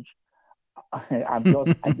my age. I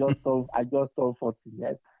just turned 40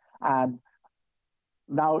 years, and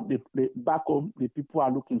now the back home, the people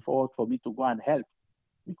are looking forward for me to go and help,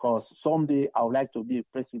 because someday I would like to be a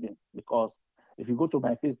president. Because if you go to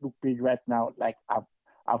my Facebook page right now, like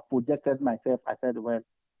I've projected myself. I said, well,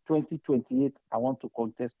 2028, I want to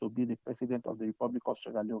contest to be the president of the Republic of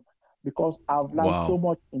Sierra Leone, because I've learned so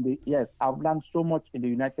much I've learned so much in the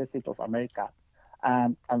United States of America.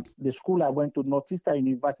 And the school I went to, Northeastern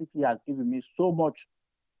University, has given me so much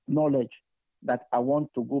knowledge that I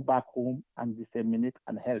want to go back home and disseminate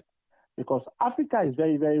and help. Because Africa is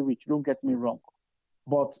very, very rich, don't get me wrong.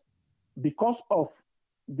 But because of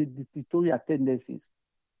the dictatorial tendencies,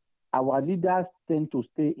 our leaders tend to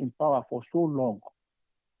stay in power for so long.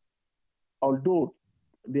 Although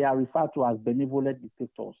they are referred to as benevolent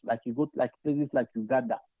dictators, like you go like places like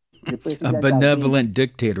Uganda. A benevolent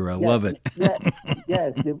dictator. I love it.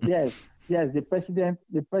 Yes. The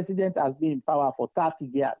president has been in power for 30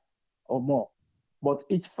 years or more. But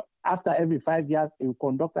after every 5 years, he will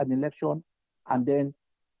conduct an election, and then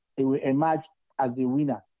he will emerge as the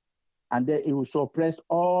winner, and then he will suppress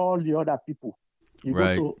all the other people. You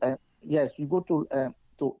go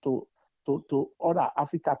to other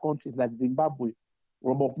Africa countries like Zimbabwe.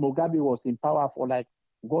 Robert Mugabe was in power for like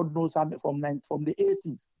God knows how from the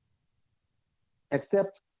 80s.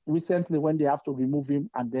 Except recently when they have to remove him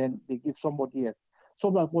and then they give somebody else.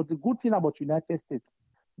 So, but the good thing about United States,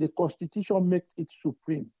 the Constitution makes it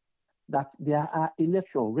supreme that there are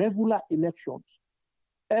regular elections,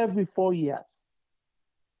 every 4 years.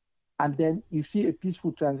 And then you see a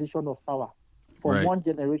peaceful transition of power from one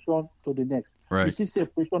generation to the next. Right. You see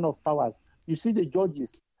separation of powers. You see the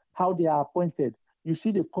judges, how they are appointed. You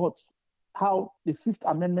see the courts, how the Fifth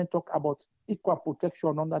Amendment talk about equal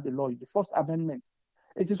protection under the law, the First Amendment.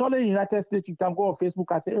 It is only in the United States you can go on Facebook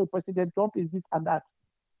and say, President Trump is this and that.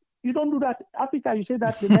 You don't do that. Africa, you say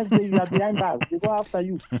that the next day you are behind bars. They go after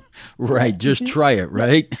you. Right. Just try it,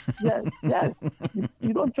 right? Yes.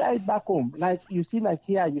 You don't try it back home. Like you see, like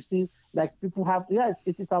here, you see, like people have,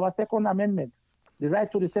 it is our Second Amendment. The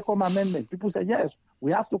right to the Second Amendment. People say, yes,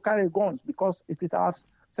 we have to carry guns because it is our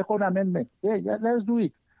Second Amendment. Yeah, let's do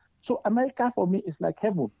it. So America for me is like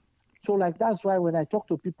heaven. So like that's why when I talk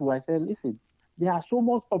to people, I say, listen, there are so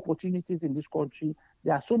much opportunities in this country.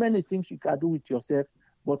 There are so many things you can do with yourself,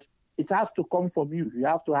 but it has to come from you. You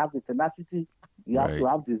have to have the tenacity. You have to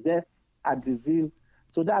have the zest and the zeal.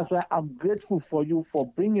 So that's why I'm grateful for you for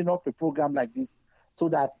bringing up a program like this, so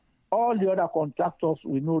that all the other contractors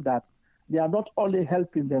will know that they are not only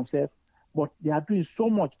helping themselves, but they are doing so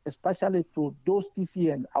much, especially to those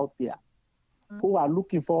TCN out there who are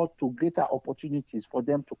looking forward to greater opportunities for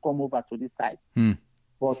them to come over to this side.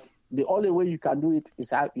 But the only way you can do it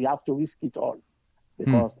is you have to risk it all.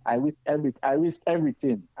 Because I risked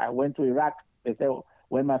everything. I went to Iraq. They said,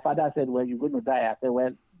 when my father said, well, you're going to die, I said,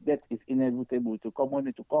 well, death is inevitable. To come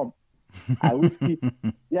on, to come. I will still,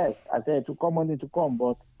 yes, I said to come on, to come,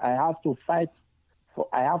 but I have to fight for.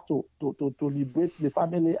 I have to liberate the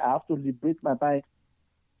family. I have to liberate my mind,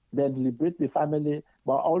 then liberate the family.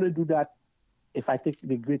 But I only do that if I take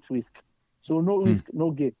the great risk. So no risk,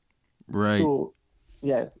 no gain. Right. So,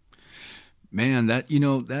 yes. Man,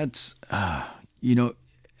 that's,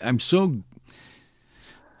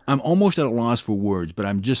 I'm almost at a loss for words, but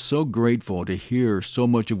I'm just so grateful to hear so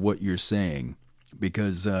much of what you're saying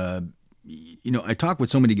because, I talk with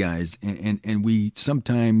so many guys and we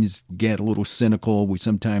sometimes get a little cynical. We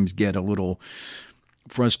sometimes get a little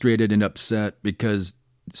frustrated and upset because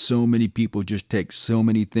so many people just take so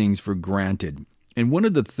many things for granted. And one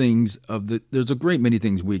of the things there's a great many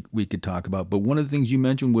things we could talk about, but one of the things you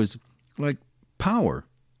mentioned was like power.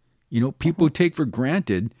 People take for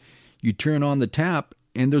granted. You turn on the tap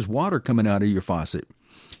and there's water coming out of your faucet.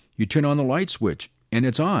 You turn on the light switch and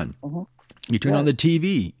it's on. You turn on the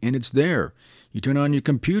TV and it's there. You turn on your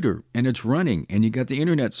computer and it's running and you got the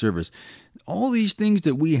internet service. All these things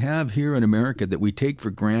that we have here in America that we take for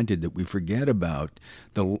granted, that we forget about,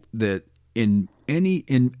 that in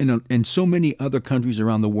so many other countries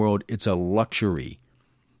around the world, it's a luxury.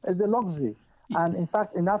 It's a luxury. And in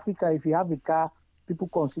fact, in Africa, if you have a car, people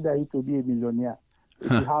consider you to be a millionaire.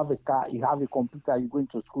 If you have a car, you have a computer, you go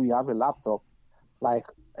into school, you have a laptop. Like,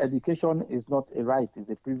 education is not a right, it's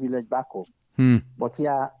a privilege back home. But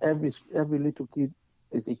here, every little kid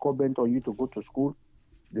is incumbent on you to go to school.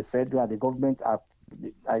 The federal, the government,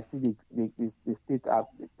 I see the state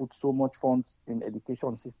they put so much funds in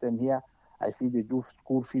education system here. I see they do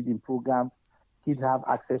school feeding programs. Kids have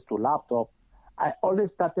access to laptop. I always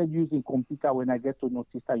started using computer when I get to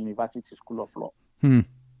Northeastern University School of Law.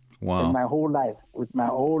 Wow. In my whole life, with my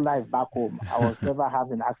whole life back home, I was never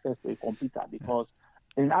having access to a computer because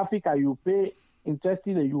in Africa, you pay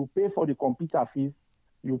for the computer fees,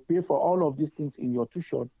 you pay for all of these things in your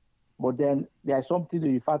tuition, but then there's something they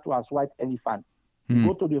refer to as white elephant. You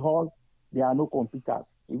go to the hall, there are no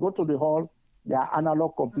computers. You go to the hall, there are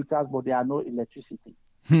analog computers, but there are no electricity.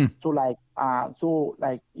 So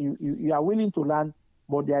you are willing to learn,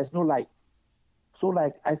 but there is no light. So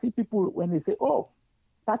like I see people when they say, "Oh,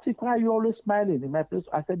 Patrick, why are you always smiling in my place?"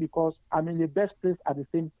 I said, because I'm in the best place at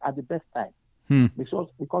the best time.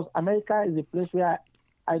 Because America is a place where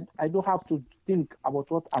I don't have to think about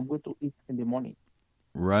what I'm going to eat in the morning.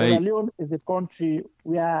 Right. Sierra Leone is a country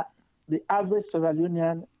where the average Sierra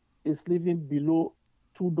Leonean is living below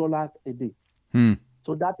 $2 a day.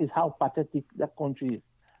 So that is how pathetic that country is.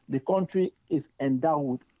 The country is endowed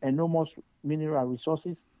with enormous mineral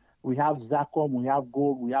resources. We have zircon, we have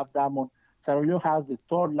gold, we have diamond. Sierra Leone has the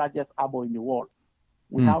third largest harbor in the world.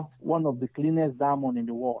 We have one of the cleanest diamond in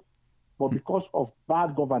the world. But because of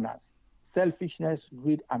bad governance, selfishness,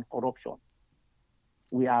 greed, and corruption,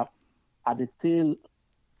 we are at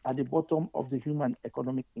the bottom of the Human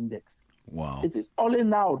Economic Index. Wow. It is only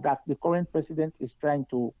now that the current president is trying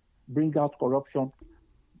to bring out corruption.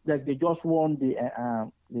 Like they just won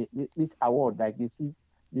this award. Like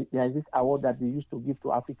there is this award that they used to give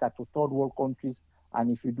to Africa, to third world countries.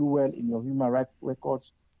 And if you do well in your human rights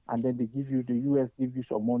records, and then the US give you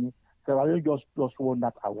some money. Sierra Leone just won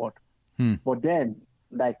that award. But then,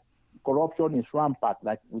 like, corruption is rampant,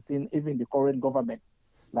 like within even the current government.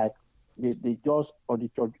 Like they just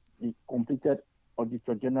completed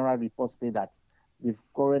Auditor General report say that the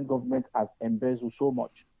current government has embezzled so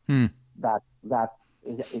much that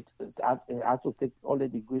it has to take only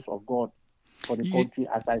the grace of God for the country.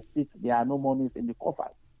 As I speak, there are no monies in the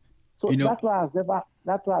coffers. So that's why has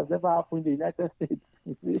never happened in the United States.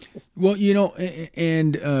 Well,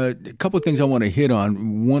 and a couple of things I want to hit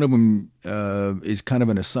on. One of them is kind of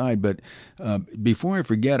an aside, but before I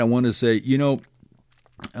forget, I want to say,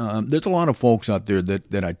 there's a lot of folks out there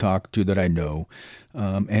that I talk to, that I know,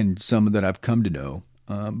 and some that I've come to know.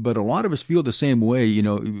 But a lot of us feel the same way,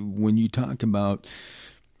 when you talk about,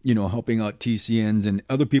 helping out TCNs and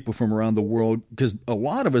other people from around the world, because a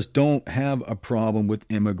lot of us don't have a problem with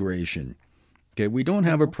immigration. Okay, we don't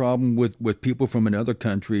have a problem with people from another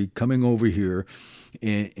country coming over here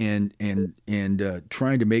and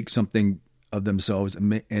trying to make something of themselves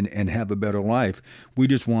and have a better life. We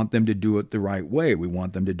just want them to do it the right way. We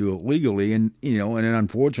want them to do it legally, and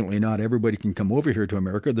unfortunately, not everybody can come over here to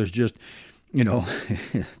America. There's just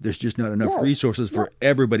there's just not enough resources for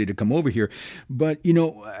everybody to come over here. But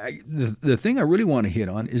the thing I really want to hit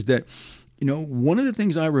on is that, one of the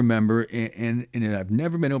things I remember, and I've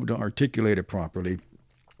never been able to articulate it properly,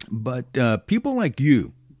 but people like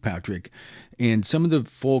you, Patrick. And some of the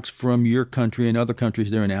folks from your country and other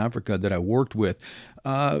countries there in Africa that I worked with,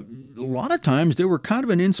 a lot of times they were kind of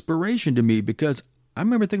an inspiration to me because I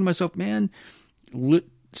remember thinking to myself, man,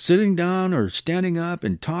 sitting down or standing up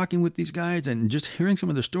and talking with these guys and just hearing some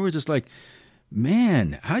of their stories, it's like,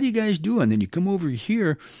 man, how do you guys do? And then you come over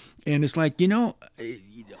here and it's like,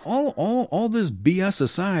 all this BS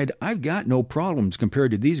aside, I've got no problems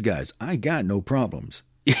compared to these guys. I got no problems.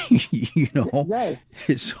 Yes.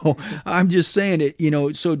 So I'm just saying it,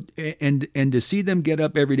 so, and to see them get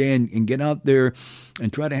up every day and get out there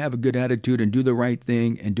and try to have a good attitude and do the right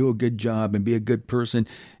thing and do a good job and be a good person,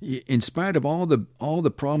 in spite of all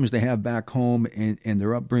the problems they have back home and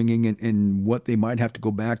their upbringing and what they might have to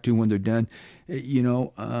go back to when they're done,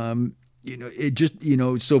 it just,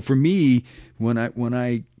 so for me, when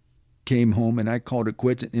I came home and I called it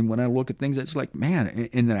quits. And when I look at things, it's like, man,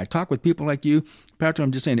 and then I talk with people like you, Patrick,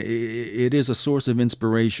 I'm just saying it is a source of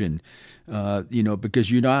inspiration,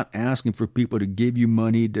 because you're not asking for people to give you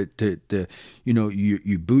money to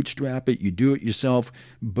you bootstrap it, you do it yourself,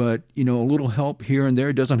 but, a little help here and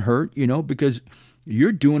there doesn't hurt, because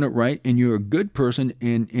you're doing it right and you're a good person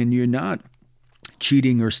and you're not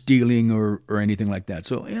cheating or stealing or anything like that.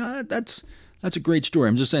 So, that's a great story.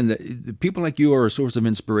 I'm just saying that people like you are a source of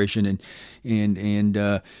inspiration. And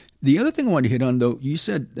the other thing I wanted to hit on, though, you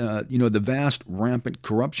said, the vast rampant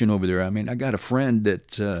corruption over there. I mean, I got a friend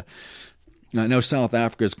that, I know South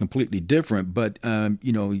Africa is completely different, but,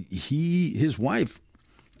 his wife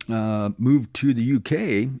moved to the UK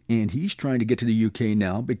and he's trying to get to the UK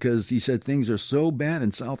now because he said things are so bad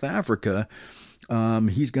in South Africa.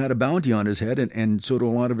 He's got a bounty on his head, and so do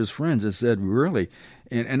a lot of his friends. I said, really?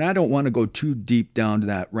 And I don't want to go too deep down to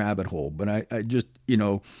that rabbit hole, but I just,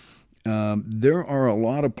 there are a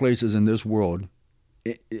lot of places in this world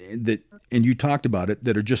that, and you talked about it,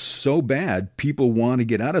 that are just so bad, people want to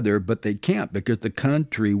get out of there, but they can't because the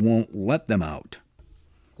country won't let them out.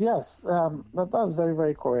 Yes, that's very,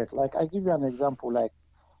 very correct. Like, I give you an example. Like,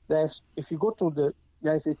 if you go to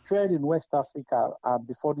there's a trade in West Africa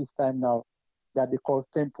before this time now that they call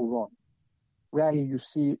Temple Run, where you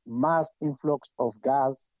see mass influx of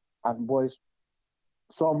girls and boys,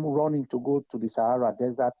 some running to go to the Sahara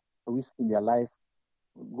Desert, risking their life,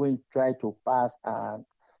 going try to pass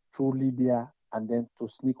through Libya and then to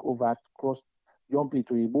sneak over, jump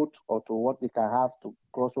into a boat or to what they can have to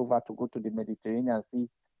cross over to go to the Mediterranean Sea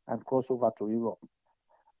and cross over to Europe.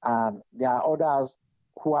 And there are others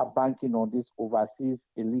who are banking on this overseas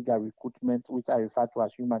illegal recruitment, which I refer to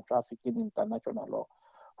as human trafficking in international law,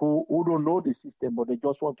 who don't know the system, but they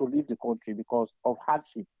just want to leave the country because of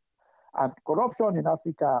hardship. And corruption in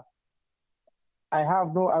Africa, I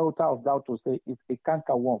have no iota of doubt to say it's a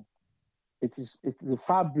cankerworm. It's the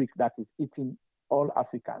fabric that is eating all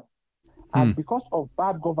Africans. And because of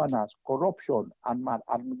bad governance, corruption, and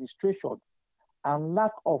maladministration, and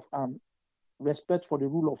lack of respect for the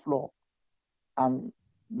rule of law, and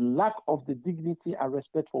lack of the dignity and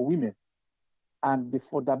respect for women, and the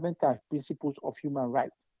fundamental principles of human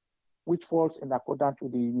rights, which falls in accordance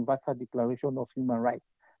with the Universal Declaration of Human Rights,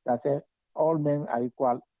 that says all men are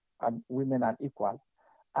equal and women are equal.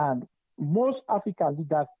 And most African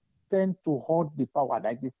leaders tend to hold the power,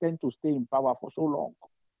 like they tend to stay in power for so long.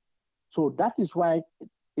 So that is why,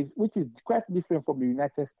 which is quite different from the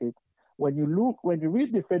United States. When you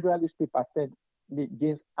read the Federalist Papers,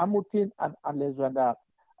 James Hamilton and Alexander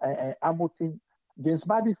Hamilton, James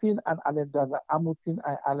Madison and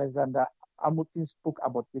Alexander Hamilton spoke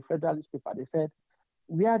about the Federalist Papers. They said,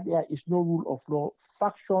 where there is no rule of law,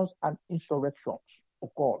 factions and insurrections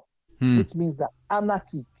occur, which means that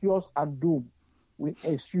anarchy, chaos, and doom will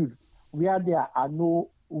ensue where there are no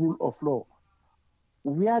rule of law,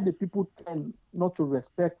 where the people tend not to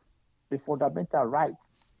respect the fundamental rights,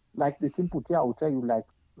 like the simple thing I will tell you,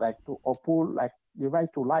 like to uphold like the right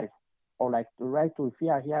to life or like the right to a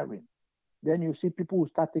fair hearing. Then you see people who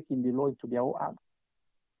start taking the law into their own hands.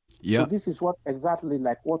 Yeah. So this is exactly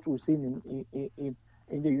like what we've seen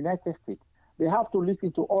in the United States. They have to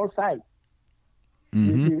listen to all sides.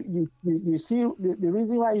 You see the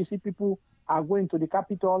reason why you see people are going to the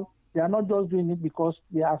Capitol, they are not just doing it because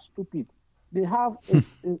they are stupid. They have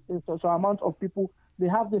a amount of people, they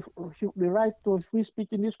have the right to free speech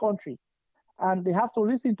in this country, and they have to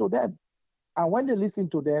listen to them. And when they listen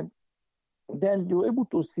to them, then you're able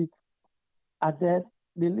to sit, and then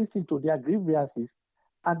they listen to their grievances,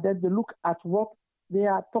 and then they look at what they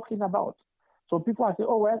are talking about. So people are saying,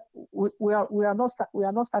 "Oh well, we are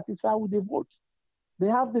not satisfied with the vote." They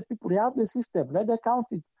have the people, they have the system. Let them count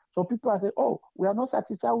it. So people are saying, "Oh, we are not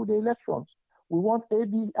satisfied with the elections. We want A,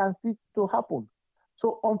 B, and C to happen."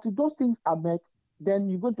 So until those things are met, then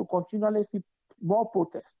you're going to continually see more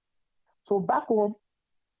protests. So back home,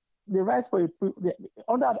 the right for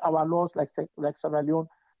under our laws like Sierra Leone,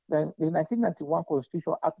 then the 1991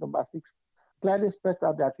 Constitution Act number 6 clearly spells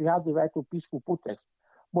out that you have the right to peaceful protest.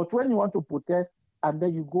 But when you want to protest and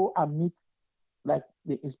then you go and meet like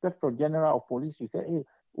the Inspector General of Police, you say, hey,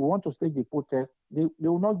 we want to stage the protest, they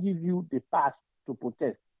will not give you the pass to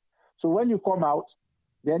protest. So when you come out,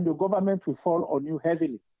 then the government will fall on you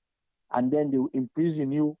heavily. And then they will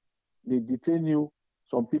imprison you, they detain you,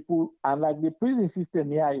 some people, and like the prison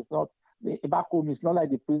system here is not, back home is not like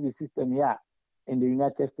the prison system here in the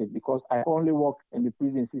United States, because I only work in the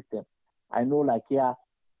prison system. I know like here,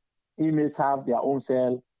 inmates have their own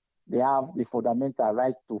cell, they have the fundamental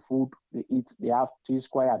right to food, they eat, they have 3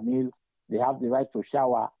 square meal, they have the right to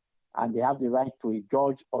shower, and they have the right to a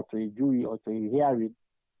judge or to a jury or to a hearing.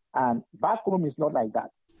 And back home is not like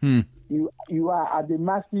that. You are at the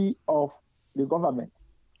mercy of the government.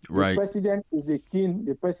 Right. The president is the king.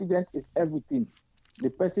 The president is everything. The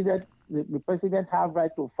president have right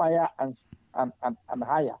to fire and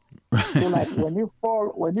hire. So like when you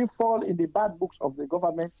fall in the bad books of the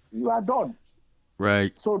government, you are done.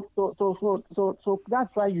 Right. So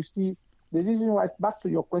that's why you see the reason why. Back to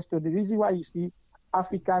your question, the reason why you see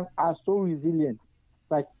Africans are so resilient.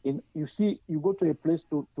 Like you go to a place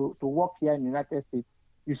to work here in the United States,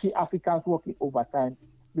 you see Africans working overtime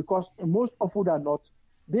because most often than not,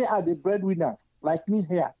 they are the breadwinners. Like me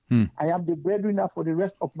here, I am the breadwinner for the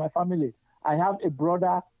rest of my family. I have a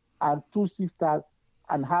brother and 2 sisters,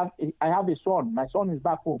 and I have a son. My son is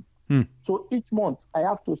back home. So each month I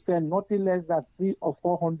have to send nothing less than $300 or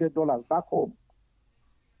 $400 back home,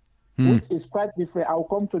 which is quite different. I'll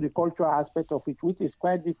come to the cultural aspect of it, which is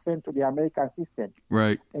quite different to the American system.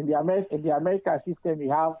 Right. In the American system,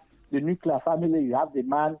 you have the nuclear family, you have the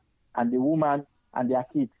man and the woman and their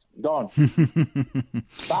kids. Done.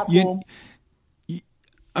 Back home.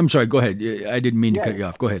 I'm sorry, go ahead. I didn't mean to cut you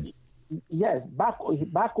off. Go ahead. Yes, back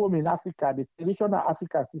home in Africa, the traditional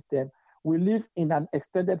African system, we live in an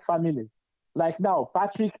extended family. Like now,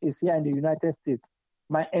 Patrick is here in the United States.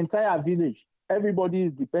 My entire village, everybody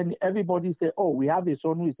is depending. Everybody say, oh, we have a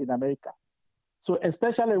son who is in America. So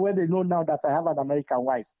especially when they know now that I have an American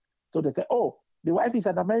wife. So they say, oh, the wife is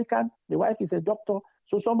an American, the wife is a doctor.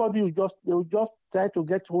 So somebody will just try to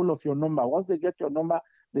get hold of your number. Once they get your number,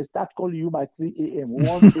 they start calling you by 3 a.m.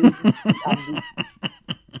 One day,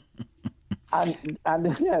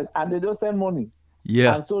 and they don't send money.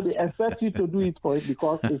 Yeah. And so they expect you to do it for it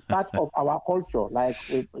because it's part of our culture. Like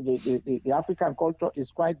the African culture is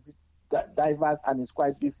quite diverse and it's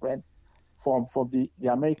quite different from the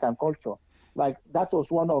American culture. Like that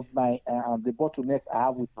was one of my the bottlenecks I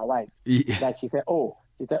have with my wife. Yeah. Like she said, no,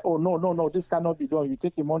 this cannot be done. You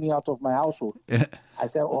take the money out of my household. I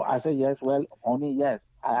said, yes, well, honey, yes,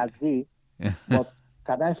 I agree. But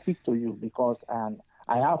can I speak to you? Because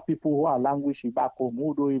I have people who are languishing back home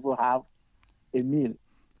who don't even have a meal,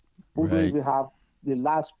 who don't even have the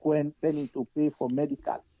last penny to pay for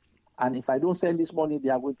medical. And if I don't send this money, they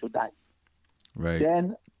are going to die. Right.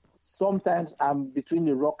 Then sometimes I'm between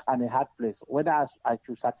a rock and a hard place, whether I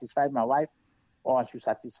should satisfy my wife or I should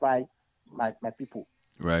satisfy my people.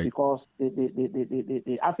 Right. Because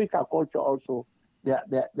the African culture also, there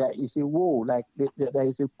is a woe, like there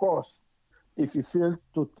is a cost. If you fail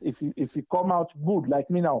if you come out good, like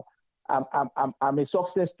me now, I'm a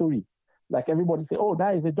success story. Like everybody say, oh,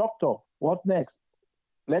 that is a doctor. What next?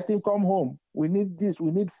 Let him come home. We need this. We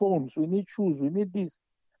need phones. We need shoes. We need this.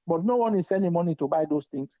 But no one is sending money to buy those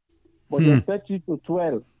things. But they expect you to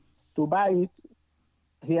 12 to buy it.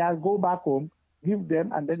 Here, go back home, give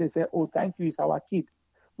them, and then they say, oh, thank you, it's our kid,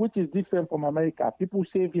 which is different from America. People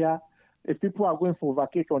save here. If people are going for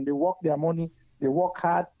vacation, they work their money, they work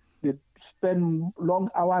hard, they spend long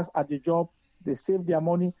hours at the job, they save their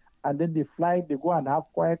money, and then they fly, they go and have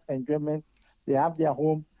quiet enjoyment. They have their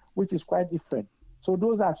home, which is quite different. So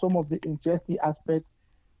those are some of the interesting aspects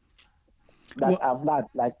that I've learned.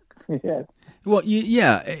 Like, yes. Well,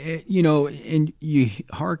 and you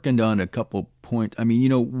hearkened on a couple points. I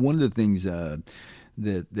mean, one of the things that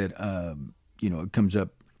it comes up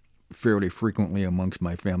fairly frequently amongst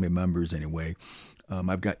my family members anyway.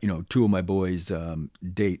 I've got, 2 of my boys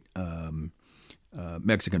date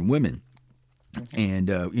Mexican women. And,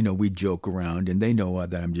 we joke around and they know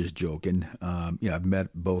that I'm just joking. I've met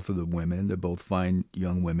both of the women. They're both fine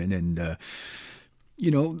young women. And,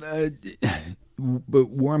 but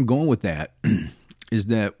where I'm going with that is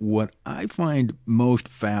that what I find most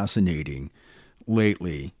fascinating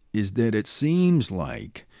lately is that it seems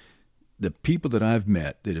like the people that I've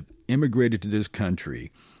met that have immigrated to this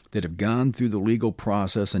country, that have gone through the legal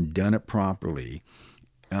process and done it properly,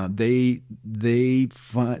 they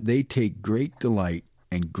take great delight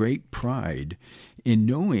and great pride in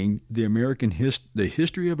knowing the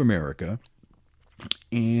history of America,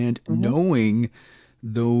 and knowing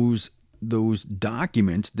those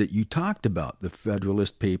documents that you talked about, the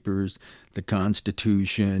Federalist Papers, the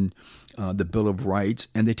Constitution, the Bill of Rights,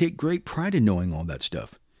 and they take great pride in knowing all that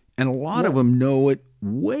stuff. And a lot of them know it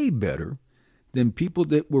way better than people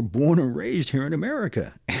that were born and raised here in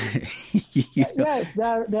America. Yes,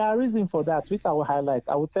 there are reasons for that, which I will highlight.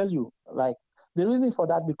 I will tell you, like, the reason for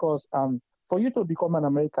that, because for you to become an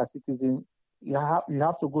American citizen, you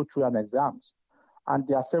have to go through an exams. And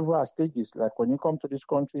there are several stages. Like when you come to this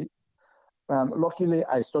country, luckily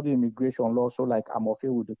I study immigration law, so like I'm okay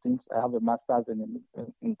with the things. I have a master's in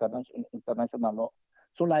international law.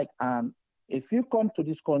 So like if you come to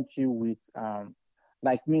this country with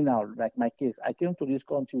like me now, like my case, I came to this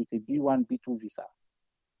country with a B1, B2 visa,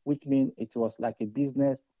 which means it was like a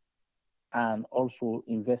business and also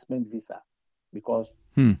investment visa, because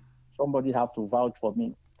somebody have to vouch for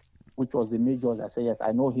me, which was the major. I say, yes,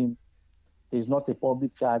 I know him. He's not a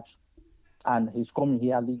public charge, and he's coming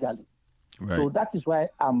here legally. Right. So that is why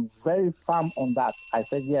I'm very firm on that. I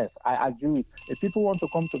said, yes, I agree. If people want to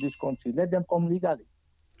come to this country, let them come legally.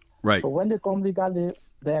 Right. So when they come legally,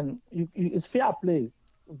 then it's fair play.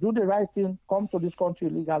 Do the right thing, come to this country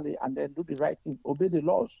legally, and then do the right thing, obey the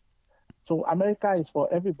laws. So America is for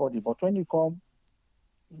everybody, but when you come,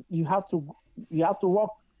 you have to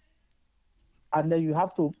work, and then you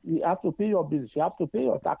have to pay your bills, you have to pay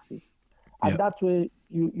your taxes. And that way,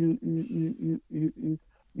 you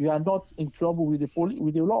are not in trouble with the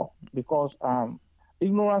law, because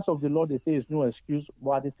ignorance of the law, they say, is no excuse.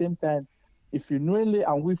 But at the same time, if you knowingly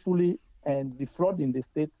and willfully and defraud in the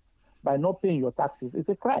state by not paying your taxes, it's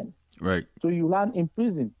a crime. Right. So you land in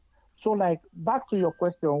prison. So, like, back to your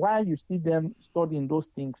question, why you see them studying those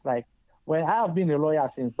things? Like, well, I have been a lawyer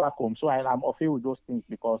since back home, so I'm okay with those things,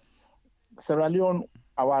 because Sierra Leone,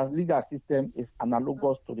 our legal system is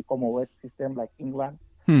analogous to the Commonwealth system, like England.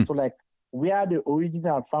 So, like, we are the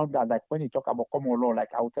original founders. Like, when you talk about common law,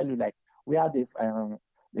 like, I will tell you, like, we are in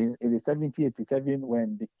the 1787,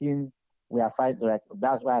 when the king, we are fighting, like,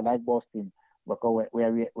 that's why I like Boston, because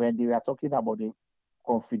when they were talking about the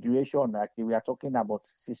Confederation, like, we are talking about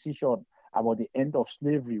secession, about the end of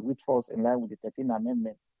slavery, which falls in line with the 13th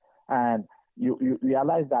Amendment. And you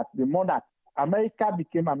realize that the monarch, America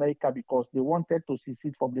became America because they wanted to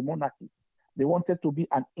secede from the monarchy. They wanted to be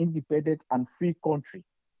an independent and free country.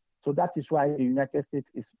 So that is why the United States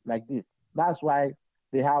is like this. That's why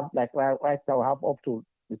they have, like, right now, have up to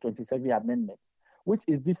the 27th Amendment, which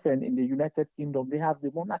is different in the United Kingdom. They have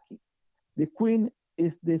the monarchy. The Queen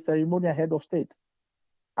is the ceremonial head of state,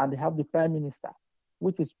 and they have the Prime Minister,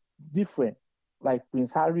 which is different. Like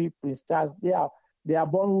Prince Harry, Prince Charles, they are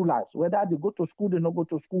born rulers. Whether they go to school, they don't go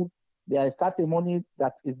to school, there is certain money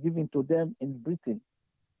that is given to them in Britain.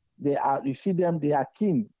 You see them, they are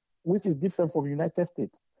king, which is different from the United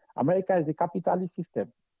States. America is the capitalist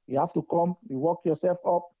system. You have to come, you work yourself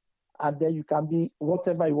up, and then you can be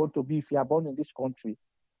whatever you want to be if you are born in this country.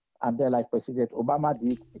 And then, like President Obama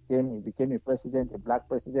did, he became a president, a black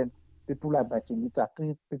president. People like Martin Luther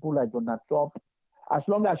King, people like Donald Trump. As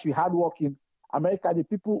long as you hard working, America, the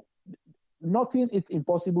people, nothing is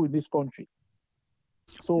impossible in this country.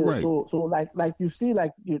 So, right. so like you see,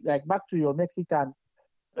 like back to your Mexican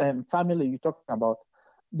family you're talking about,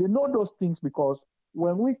 they know those things, because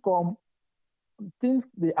when we come, things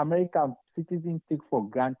the American citizens take for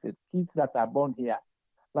granted, kids that are born here,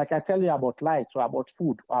 like I tell you about lights or about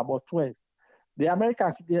food or about toys, the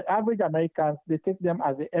average Americans, they take them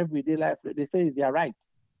as the everyday life. They say it's their right.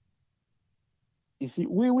 You see,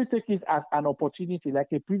 we take it as an opportunity, like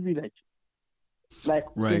a privilege. Like,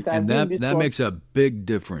 right, and that makes a big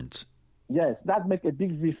difference. Yes, that makes a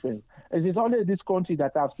big difference. It's only this country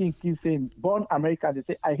that I've seen kids saying, born American, they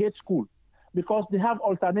say, I hate school, because they have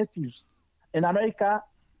alternatives. In America,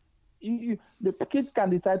 the kids can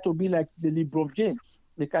decide to be like the LeBron James.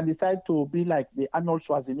 They can decide to be like the Arnold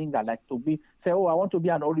Schwarzenegger, like say, oh, I want to be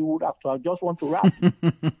an Hollywood actor. I just want to rap.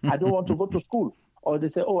 I don't want to go to school. Or they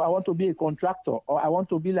say, oh, I want to be a contractor, or I want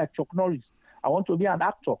to be like Chuck Norris. I want to be an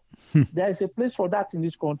actor. There is a place for that in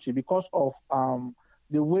this country because of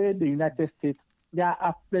the way the United States, there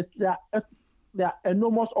are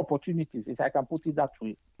enormous opportunities, if I can put it that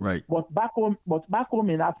way. Right. But back home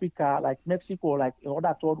in Africa, like Mexico, like in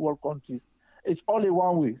other third world countries, it's only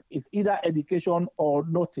one way. It's either education or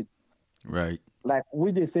nothing. Right. Like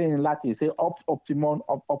they say in Latin, say optimum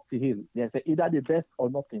up the hill. They say either the best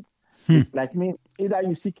or nothing. Like me, either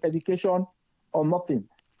you seek education or nothing.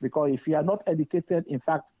 Because if you are not educated, in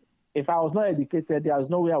fact, if I was not educated, there's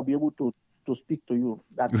no way I'll be able to speak to you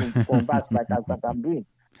that will converse like that I'm doing.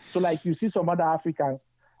 So like you see some other Africans,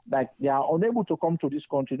 like they are unable to come to this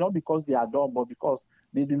country, not because they are dumb, but because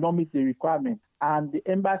they do not meet the requirement. And the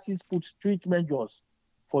embassies put strict measures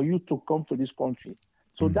for you to come to this country.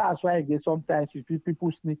 So that's why again, sometimes you see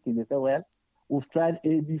people sneaking. They say, well, we've tried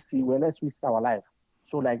ABC, well, let's risk our life.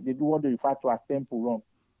 So like they do what they refer to as temple run.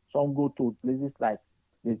 Some go to places like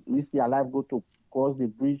they risk their life, go to cross the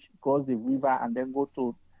bridge, cross the river, and then go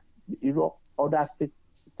to Europe. Others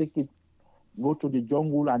take it, go to the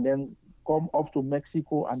jungle, and then come up to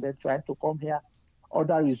Mexico, and then try to come here.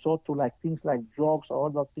 Other resort to like things like drugs or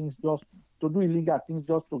other things, just to do illegal things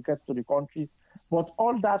just to get to the country. But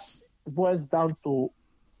all that boils down to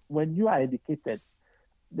when you are educated.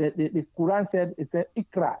 The Quran said, it said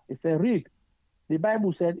ikra, it said read. The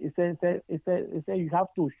Bible said, it said you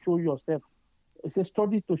have to show yourself. It says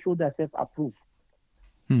study to show thyself approved.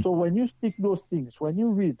 So when you speak those things, when you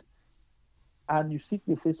read and you seek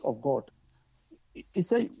the face of God, it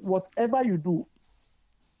says whatever you do,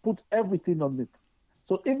 put everything on it.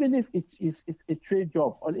 So even if it's a trade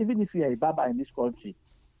job, or even if you're a barber in this country,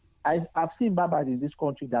 I've seen barbers in this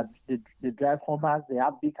country that they drive Hummers, they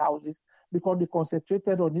have big houses because they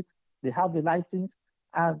concentrated on it. They have a license,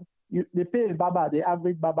 and they pay a barber, the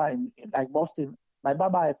average barber in like Boston. My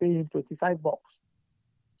barber, I pay him $25.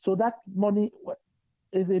 So that money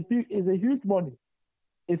is a huge money.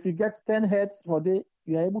 If you get 10 heads per day,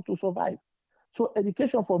 you are able to survive. So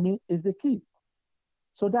education for me is the key.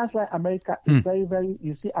 So that's why America is very, very.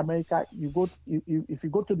 You see, America. If you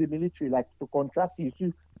go to the military, like to contract, you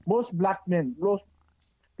see most black men, most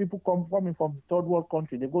people coming from third world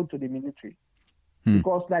country, they go to the military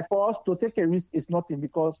because, like, for us to take a risk is nothing.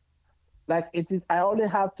 Because, like, it is. I only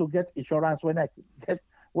have to get insurance when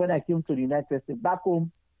I came to the United States. Back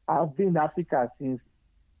home, I've been in Africa since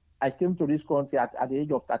I came to this country at the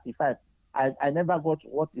age of 35. I never got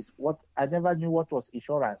I never knew what was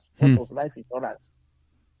insurance, what was life insurance.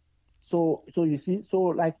 So you see, so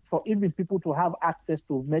like for even people to have access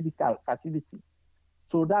to medical facility.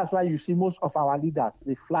 So that's why you see most of our leaders,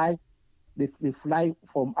 they fly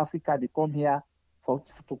from Africa, they come here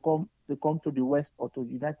they come to the West or to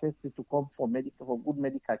the United States to come for good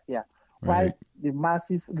medical care. Right. While the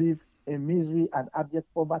masses live in misery and abject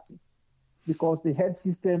poverty because the health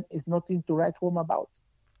system is nothing to write home about.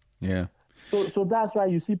 Yeah. So that's why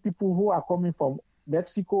you see people who are coming from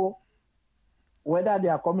Mexico, whether they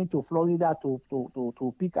are coming to Florida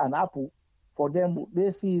to pick an apple, for them,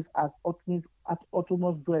 they see it as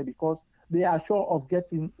utmost joy because they are sure of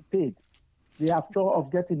getting paid. They are sure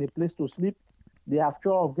of getting a place to sleep. They are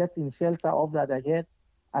sure of getting shelter over their head,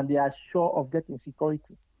 and they are sure of getting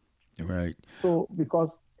security. Right. So, because,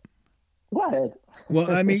 go ahead. Well,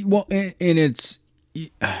 I mean, and it's,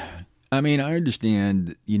 I mean, I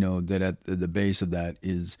understand, that at the base of that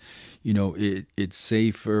is, it's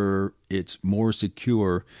safer, it's more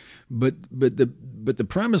secure, but the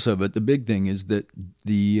premise of it, the big thing is that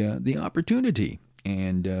the opportunity,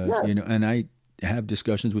 and and I have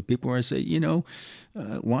discussions with people where I say,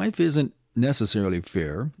 life isn't necessarily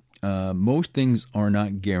fair. Most things are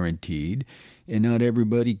not guaranteed, and not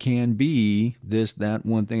everybody can be this, that,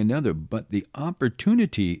 one thing, another. But the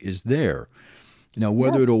opportunity is there. Now,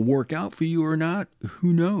 whether it'll work out for you or not,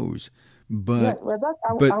 who knows? But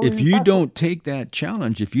if you don't take that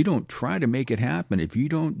challenge, if you don't try to make it happen, if you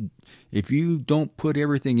don't put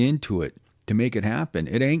everything into it to make it happen,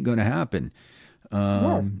 it ain't going to happen.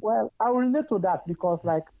 Yes, well, I relate to that because,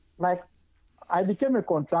 like I became a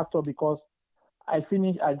contractor because I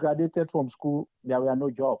graduated from school. There were no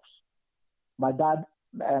jobs. My dad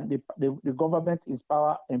and the government in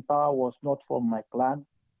power was not from my clan.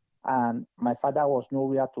 And my father was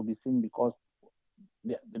nowhere to be seen because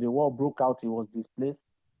the war broke out. He was displaced.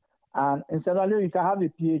 And incidentally, you can have a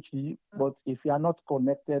PhD, but if you are not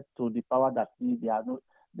connected to the power that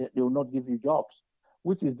they will not give you jobs,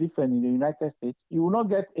 which is different in the United States. You will not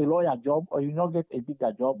get a lawyer job, or you will not get a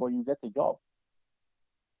bigger job, or you get a job.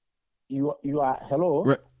 You are hello.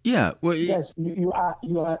 Right. Yeah. Well, yes, you are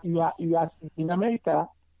in America.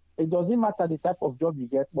 It doesn't matter the type of job you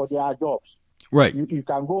get, but there are jobs. Right. You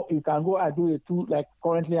can go. I do a 2. Like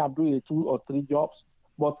currently, I'm doing a 2 or 3 jobs.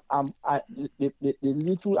 But the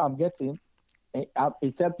little I'm getting,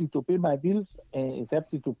 it's helping to pay my bills, and it's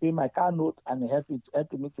helping to pay my car note, and it's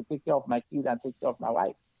helping me to take care of my kids and take care of my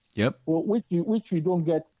wife. Yep. Well, which you don't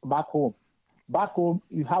get back home. Back home,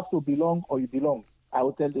 you have to belong or you belong. I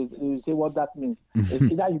will tell you say what that means. It's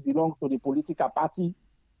either you belong to the political party,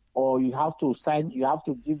 or you have to sign. You have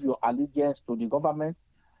to give your allegiance to the government.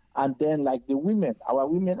 And then, like the women, our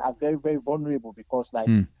women are very, very vulnerable because, like,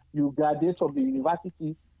 you graduate from the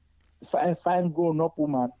university, fine grown-up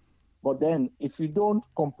woman, but then if you don't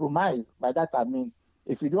compromise, by that I mean,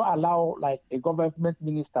 if you don't allow like a government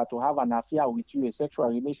minister to have an affair with you, a sexual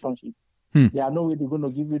relationship, they are no way they're going to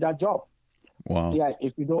give you that job. Wow. Yeah,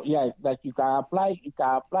 if you don't, yeah, like you can apply,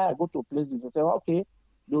 go to places and say, okay,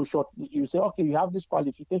 you say, okay, you have this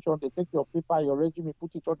qualification, they take your paper, your resume,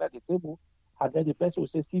 put it under the table, and then the person will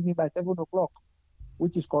say, see me by 7 o'clock,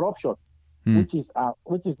 which is corruption, which is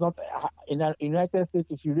not in the United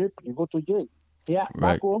States. If you rape, you go to jail. Here,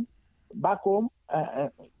 Right. back home,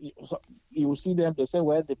 you will see them. They say,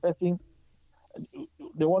 well, the person,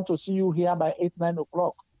 they want to see you here by 8, 9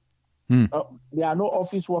 o'clock. There are no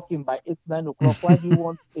office working by 8, 9 o'clock. Why do you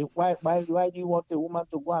want why do you want a woman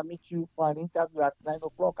to go and meet you for an interview at 9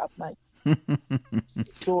 o'clock at night?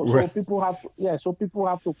 So Right. people have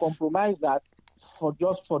to compromise that for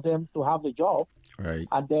them to have a job. Right.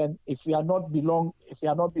 And then if you are not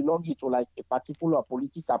belonging to like a particular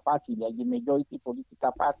political party, like the majority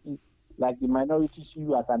political party, like the minority see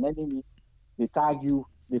you as an enemy, they tag you,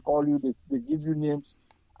 they call you, they give you names,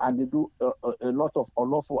 and they do a lot of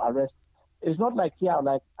unlawful arrests. It's not like here,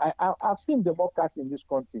 like I've seen democracy in this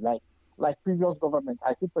country, like previous government.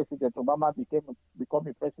 I see President Obama become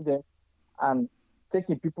a president and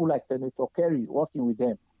taking people like Senator Kerry, working with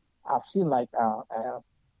them. I've seen like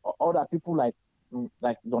other people like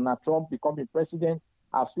Donald Trump becoming president.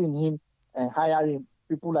 I've seen him hiring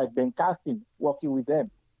people like Ben Carson, working with them.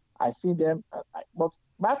 I see them, but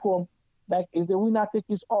back home, like it's the winner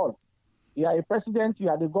takes all. You are a president, you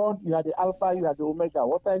are the God, you are the Alpha, you are the Omega.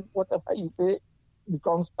 Whatever you say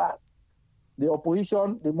becomes part. The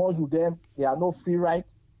opposition, the more with them, there are no free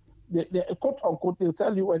rights. They quote unquote, they'll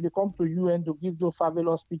tell you when they come to UN to give those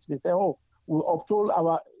fabulous speech, they say, oh, we uphold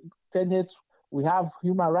our tenets, we have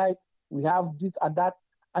human rights, we have this and that.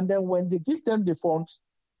 And then when they give them the funds,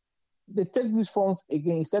 they take these funds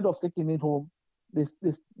again, instead of taking it home, they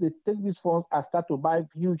take these funds and start to buy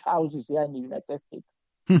huge houses here in the United States.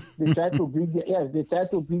 They try to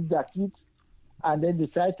bring their kids, and then they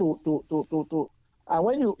try to and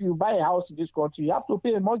when you buy a house in this country, you have to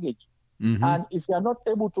pay a mortgage. And if you are not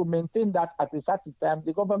able to maintain that at a certain time,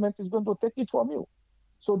 the government is going to take it from you.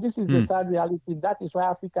 So this is the sad reality. That is why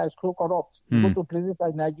Africa is so corrupt. You go to places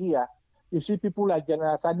like Nigeria, you see people like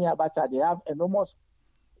General Sani Abacha, they have enormous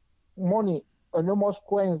money, enormous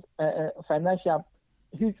coins,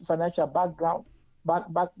 huge financial background, back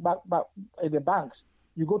in the banks.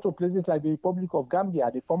 You go to places like the Republic of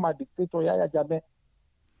Gambia, the former dictator Yahya Jammeh.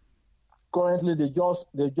 Currently, they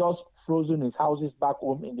just frozen his houses back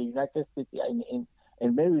home in the United States,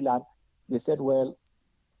 in Maryland. They said, well,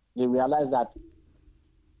 they realized that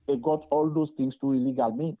they got all those things through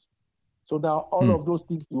illegal means. So now all of those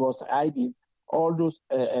things he was hiding, all those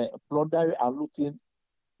plundering and looting,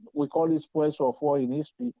 we call it spoils of war in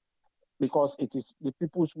history, because it is the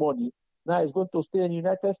people's money. Now it's going to stay in the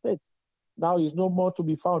United States. Now he's no more to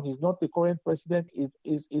be found. He's not the current president.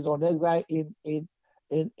 Is on exile in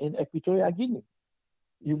Equatorial Guinea.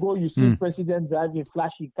 You go, you see president driving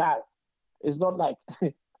flashy cars. It's not like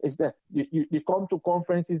it's that you come to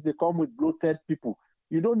conferences, they come with bloated people.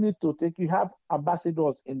 You don't need to take, you have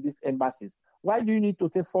ambassadors in these embassies. Why do you need to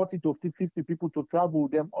take 40 to 50 people to travel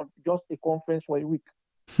with them on just a conference for a week?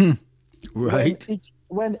 Right.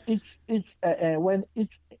 When each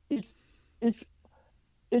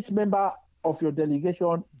member of your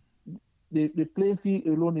delegation, the plane fee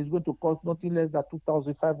alone is going to cost nothing less than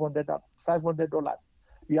 $2,500.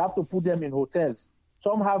 You have to put them in hotels.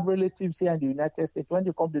 Some have relatives here in the United States. When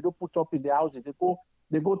they come, they don't put up in their houses. They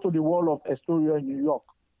go to the Wall of Astoria in New York.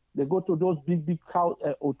 They go to those big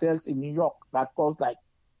hotels in New York that cost like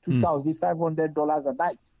 $2,500 a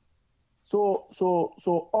night. So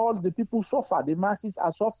all the people suffer. The masses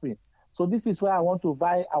are suffering. So this is where I want to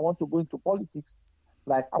go into politics.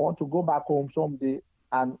 Like I want to go back home someday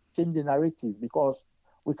and change the narrative, because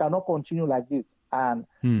we cannot continue like this. And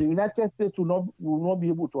the United States will not be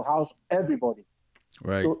able to house everybody.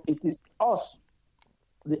 Right. So it is us,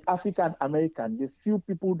 the African American, the few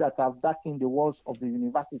people that have darkened the walls of the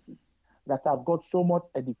university, that have got so much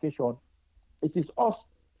education. It is us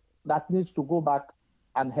that needs to go back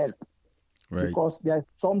and help. Right. Because there's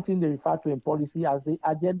something they refer to in policy as the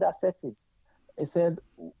agenda setting. It said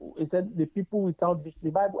the people without the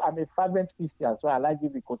Bible. I'm a fervent Christian, so I like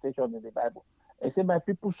giving quotation in the Bible. It said my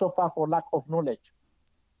people suffer for lack of knowledge.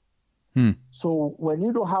 So when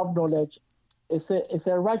you don't have knowledge, it's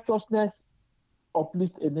a righteousness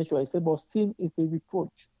uplift a nation. It said, but sin is a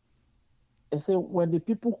reproach. It said when the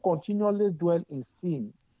people continually dwell in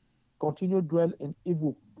sin, continue dwell in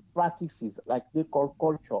evil practices like they call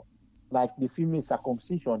culture, like the female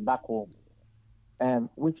circumcision back home,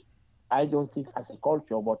 which I don't think as a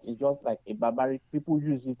culture, but it's just like a barbaric. People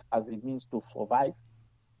use it as a means to survive,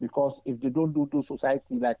 because if they don't do to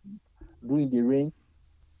society like during the rain,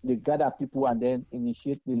 they gather people and then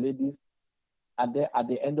initiate the ladies, and then at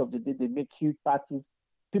the end of the day, they make huge parties.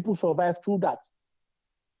 People survive through that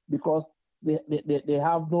because they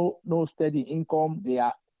have no steady income. They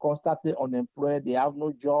are constantly unemployed. They have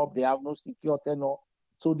no job. They have no secure tenure.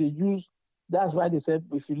 So they use, that's why they said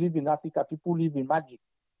if you live in Africa, people live in magic.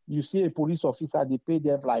 You see a police officer, they pay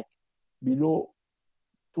them like below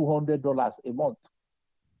 $200 a month.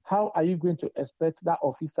 How are you going to expect that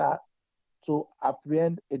officer to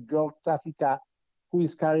apprehend a drug trafficker who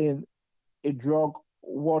is carrying a drug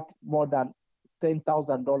worth more than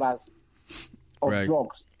 $10,000 of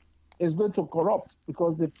drugs? It's going to corrupt,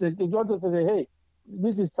 because they going to say, hey,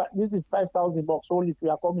 this is $5,000, only if you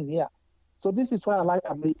are coming here. So this is why I like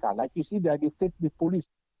America. Like you see, the police,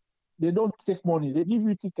 they don't take money. They give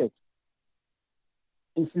you tickets.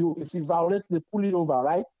 If you violate, they pull you over,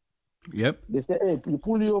 right? Yep. They say, hey, you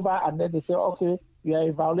pull you over, and then they say, okay, you are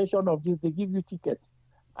in violation of this. They give you tickets.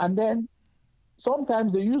 And then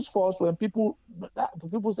sometimes they use force when people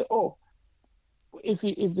say, oh, if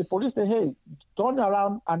the police say, hey, turn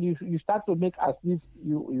around, and you start to make as if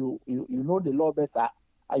you know the law better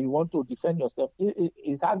and you want to defend yourself,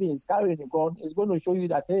 he's carrying a gun. It's going to show you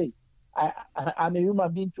that, hey, I'm a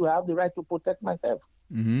human being to have the right to protect myself.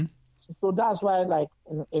 Mm-hmm. So that's why, like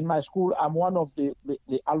in my school, I'm one of the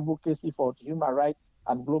advocacy for human rights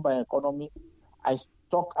and global economy. I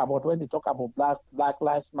talk about, when they talk about Black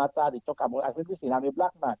Lives Matter, they talk about, I said, listen, I'm a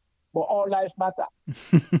black man, but all lives matter.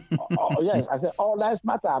 Yes, I said, all lives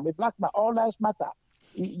matter. I'm a black man, all lives matter.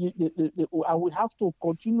 And we have to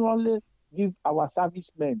continually give our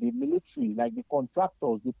servicemen, the military, like the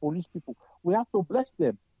contractors, the police people, we have to bless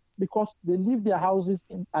them, because they leave their houses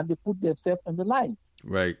and they put themselves on the line.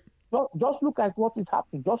 Right. Just look at what is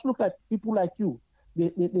happening. Just look at people like you,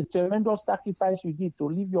 the tremendous sacrifice you did to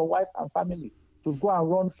leave your wife and family, to go and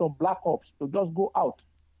run some black ops, to just go out,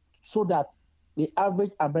 so that the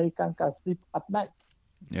average American can sleep at night.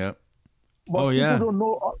 Yeah. But people don't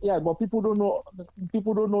know. Yeah, but people don't know.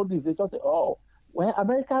 People don't know this. They just say, "Oh, when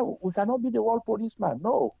America, we cannot be the world policeman."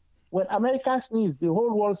 No, when America sneezes, the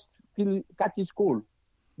whole world catches cold.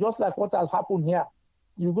 Just like what has happened here.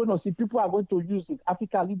 You're going to see people are going to use it.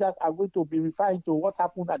 African leaders are going to be referring to what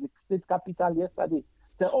happened at the state capital yesterday.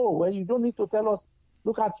 Say, oh, well, you don't need to tell us.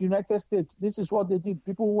 Look at United States. This is what they did.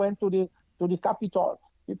 People went to the Capitol.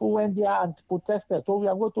 People went there and protested. So we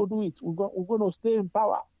are going to do it. We're going to stay in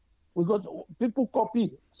power. People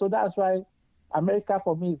copy. So that's why America,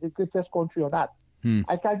 for me, is the greatest country on earth.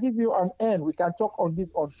 I can give you an end. We can talk on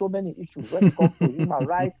so many issues when it comes to human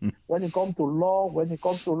rights, when it comes to law and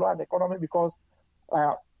economy, because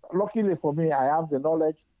luckily for me, I have the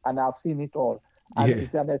knowledge and I've seen it all. And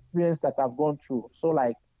it's an experience that I've gone through. So,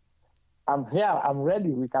 like, I'm here, I'm ready,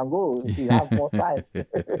 we can go if you have more time.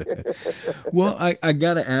 Well, I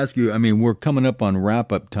got to ask you, I mean, we're coming up on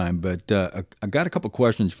wrap-up time, but I got a couple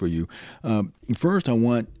questions for you. First, I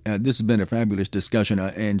want, this has been a fabulous discussion,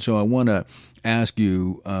 and so I want to ask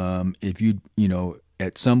you if you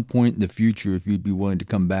at some point in the future, if you'd be willing to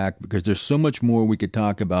come back, because there's so much more we could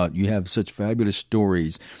talk about. You have such fabulous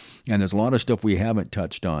stories, and there's a lot of stuff we haven't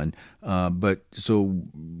touched on. But so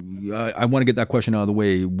I want to get that question out of the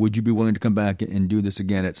way. Would you be willing to come back and do this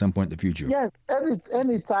again at some point in the future? Yes,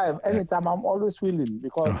 anytime. I'm always willing,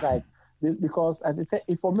 because because as I say,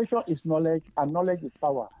 information is knowledge, and knowledge is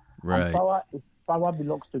power. Right. And power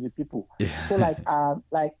belongs to the people. So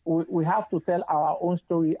like we have to tell our own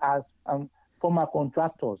story as former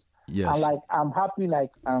contractors. Yes. And I'm happy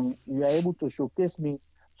you are able to showcase me,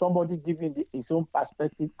 somebody giving his own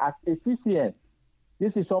perspective as a TCN.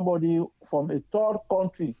 This is somebody from a third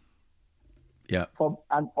country, from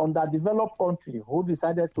an underdeveloped country, who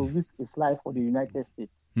decided to risk his life for the United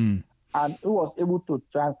States. And who was able to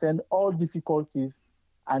transcend all difficulties,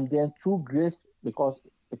 and then through grace, because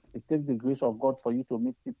it takes the grace of God for you to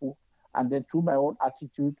meet people, and then through my own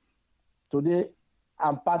attitude, today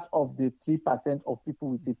I'm part of the 3% of people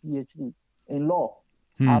with a PhD in law.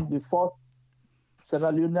 I'm the first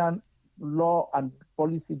Sierra Leonean law and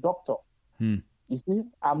policy doctor. You see,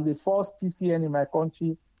 I'm the first TCN in my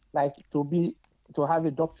country, to have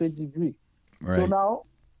a doctorate degree. Right. So now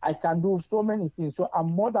I can do so many things. So I'm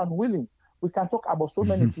more than willing. We can talk about so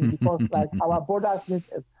many things, because our brothers need,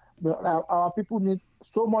 our people need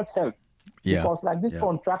so much help. Yeah. Because this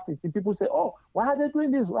contracting, people say, oh, why are they doing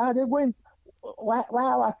this? Why are they going? Why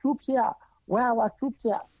are our troops here? Why are our troops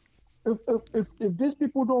here? if these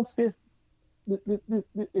people don't face,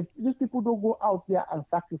 if these people don't go out there and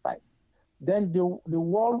sacrifice, then the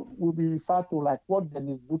world will be referred to like what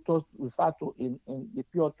Dennis Butos referred to in the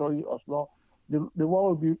pure theory of law. The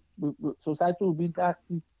world will be, society will be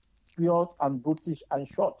nasty, pure and brutish and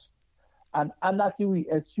short. And anarchy will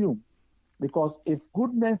assume, because if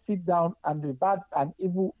good men sit down and the bad and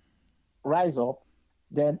evil rise up,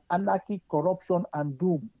 then anarchy, corruption, and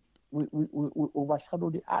doom will overshadow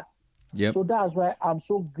the earth. Yep. So that's why I'm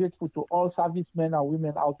so grateful to all servicemen and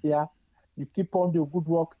women out there. You keep on the good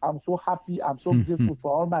work. I'm so happy. I'm so grateful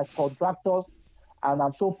for all my contractors. And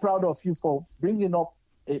I'm so proud of you for bringing up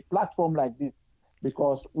a platform like this.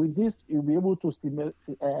 Because with this, you'll be able to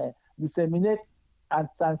disseminate and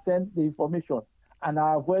transcend the information. And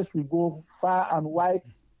our voice will go far and wide.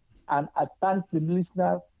 And I thank the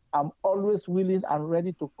listeners. I'm always willing and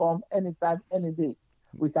ready to come anytime, any day.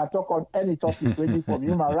 We can talk on any topic, whether from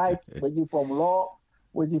human rights, whether from law,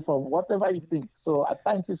 whether from whatever you think. So I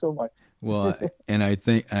thank you so much. Well, and I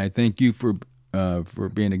thank you for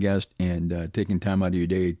being a guest and taking time out of your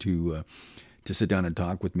day to sit down and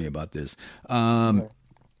talk with me about this.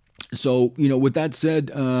 So, with that said,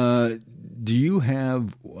 do you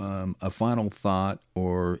have a final thought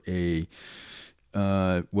or a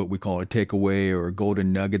what we call a takeaway or a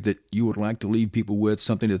golden nugget that you would like to leave people with,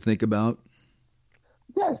 something to think about?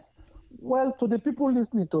 Yes. Well, to the people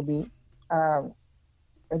listening to me,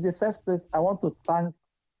 in the first place, I want to thank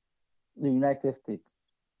the United States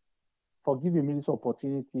for giving me this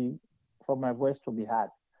opportunity for my voice to be heard.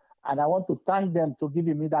 And I want to thank them for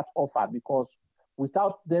giving me that offer, because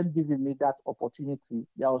without them giving me that opportunity,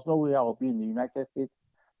 there was no way I would be in the United States.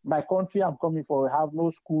 My country I'm coming from, we have no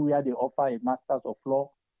school where they offer a Master's of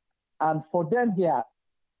Law. And for them here,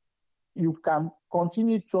 you can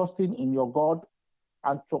continue trusting in your God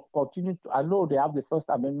and to continue to, I know they have the First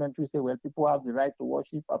Amendment to say, well, people have the right to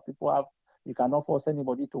worship, and you cannot force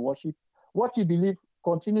anybody to worship. What you believe,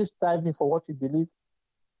 continue striving for what you believe.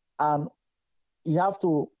 And you have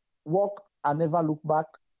to walk and never look back.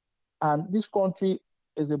 And this country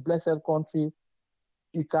is a blessed country.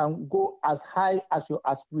 You can go as high as your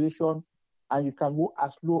aspiration, and you can go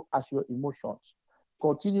as low as your emotions.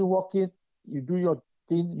 Continue working. You do your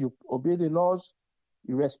thing. You obey the laws.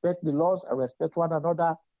 You respect the laws and respect one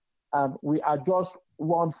another. And we are just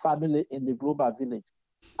one family in the global village.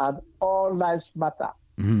 And all lives matter.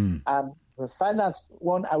 Mm-hmm. And the final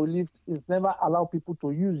one I will leave is never allow people to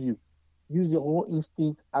use you. Use your own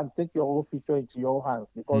instinct and take your own future into your hands,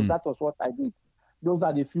 because that was what I did. Those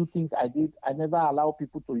are the few things I did. I never allowed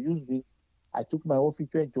people to use me. I took my own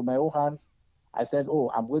future into my own hands. I said,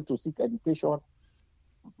 I'm going to seek education.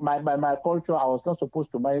 My culture, I was not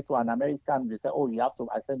supposed to marry to an American. They said, you have to.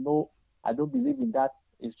 I said, no, I don't believe in that.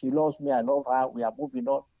 If she loves me, I love her. We are moving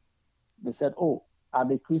on. They said,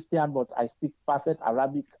 I'm a Christian, but I speak perfect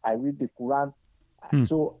Arabic. I read the Quran.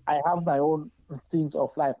 So I have my own things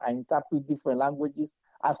of life. I interpret different languages,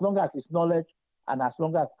 as long as it's knowledge and as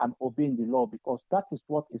long as I'm obeying the law, because that is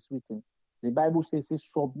what is written. The Bible says,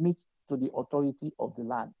 submit to the authority of the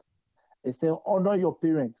land. It says, honor your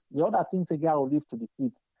parents. The other things again, I will leave to the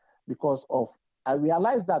kids, I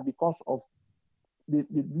realized that because of the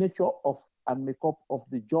nature of and makeup of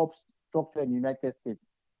the job structure in the United States.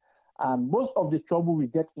 And most of the trouble we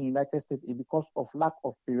get in the United States is because of lack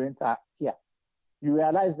of parental care. You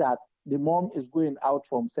realize that the mom is going out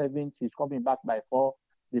from 7, she's coming back by 4.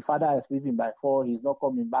 The father is leaving by 4, he's not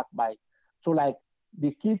coming back by. So like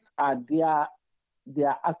the kids are there, they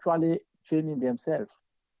are actually training themselves.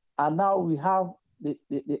 And now we have with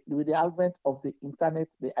the advent of the internet,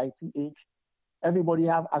 the IT age, everybody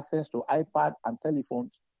have access to iPad and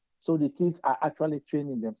telephones. So the kids are actually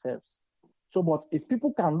training themselves. So, but if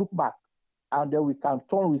people can look back and then we turn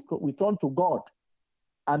to God,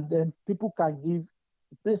 and then people can give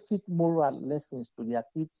basic moral lessons to their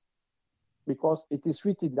kids, because it is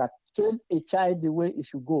written that train a child the way it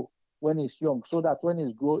should go when he's young, so that when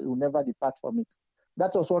he's grown, he will never depart from it.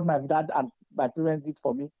 That was what my dad and my parents did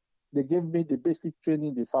for me. They gave me the basic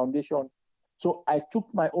training, the foundation. So I took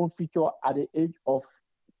my own future at the age of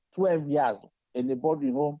 12 years in the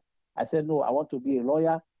boarding home. I said, no, I want to be a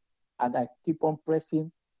lawyer. And I keep on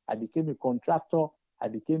pressing. I became a contractor. I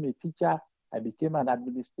became a teacher. I became an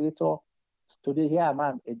administrator. Today, here I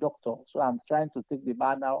am, a doctor. So I'm trying to take the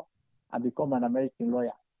bar now and become an American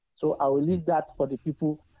lawyer. So I will leave that for the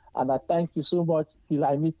people. And I thank you so much till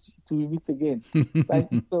we meet again.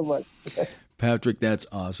 Thank you so much. Patrick, that's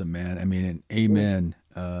awesome, man. I mean, and amen.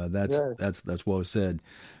 That's well said.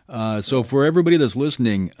 So for everybody that's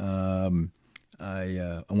listening,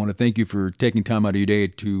 I want to thank you for taking time out of your day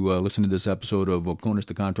to listen to this episode of Oconus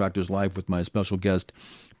the Contractor's Life with my special guest,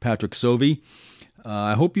 Patrick Sovey.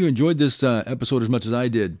 I hope you enjoyed this episode as much as I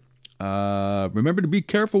did. Remember to be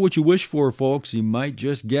careful what you wish for, folks. You might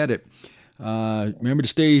just get it. Remember to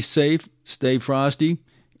stay safe, stay frosty,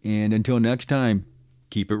 and until next time,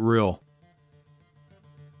 keep it real.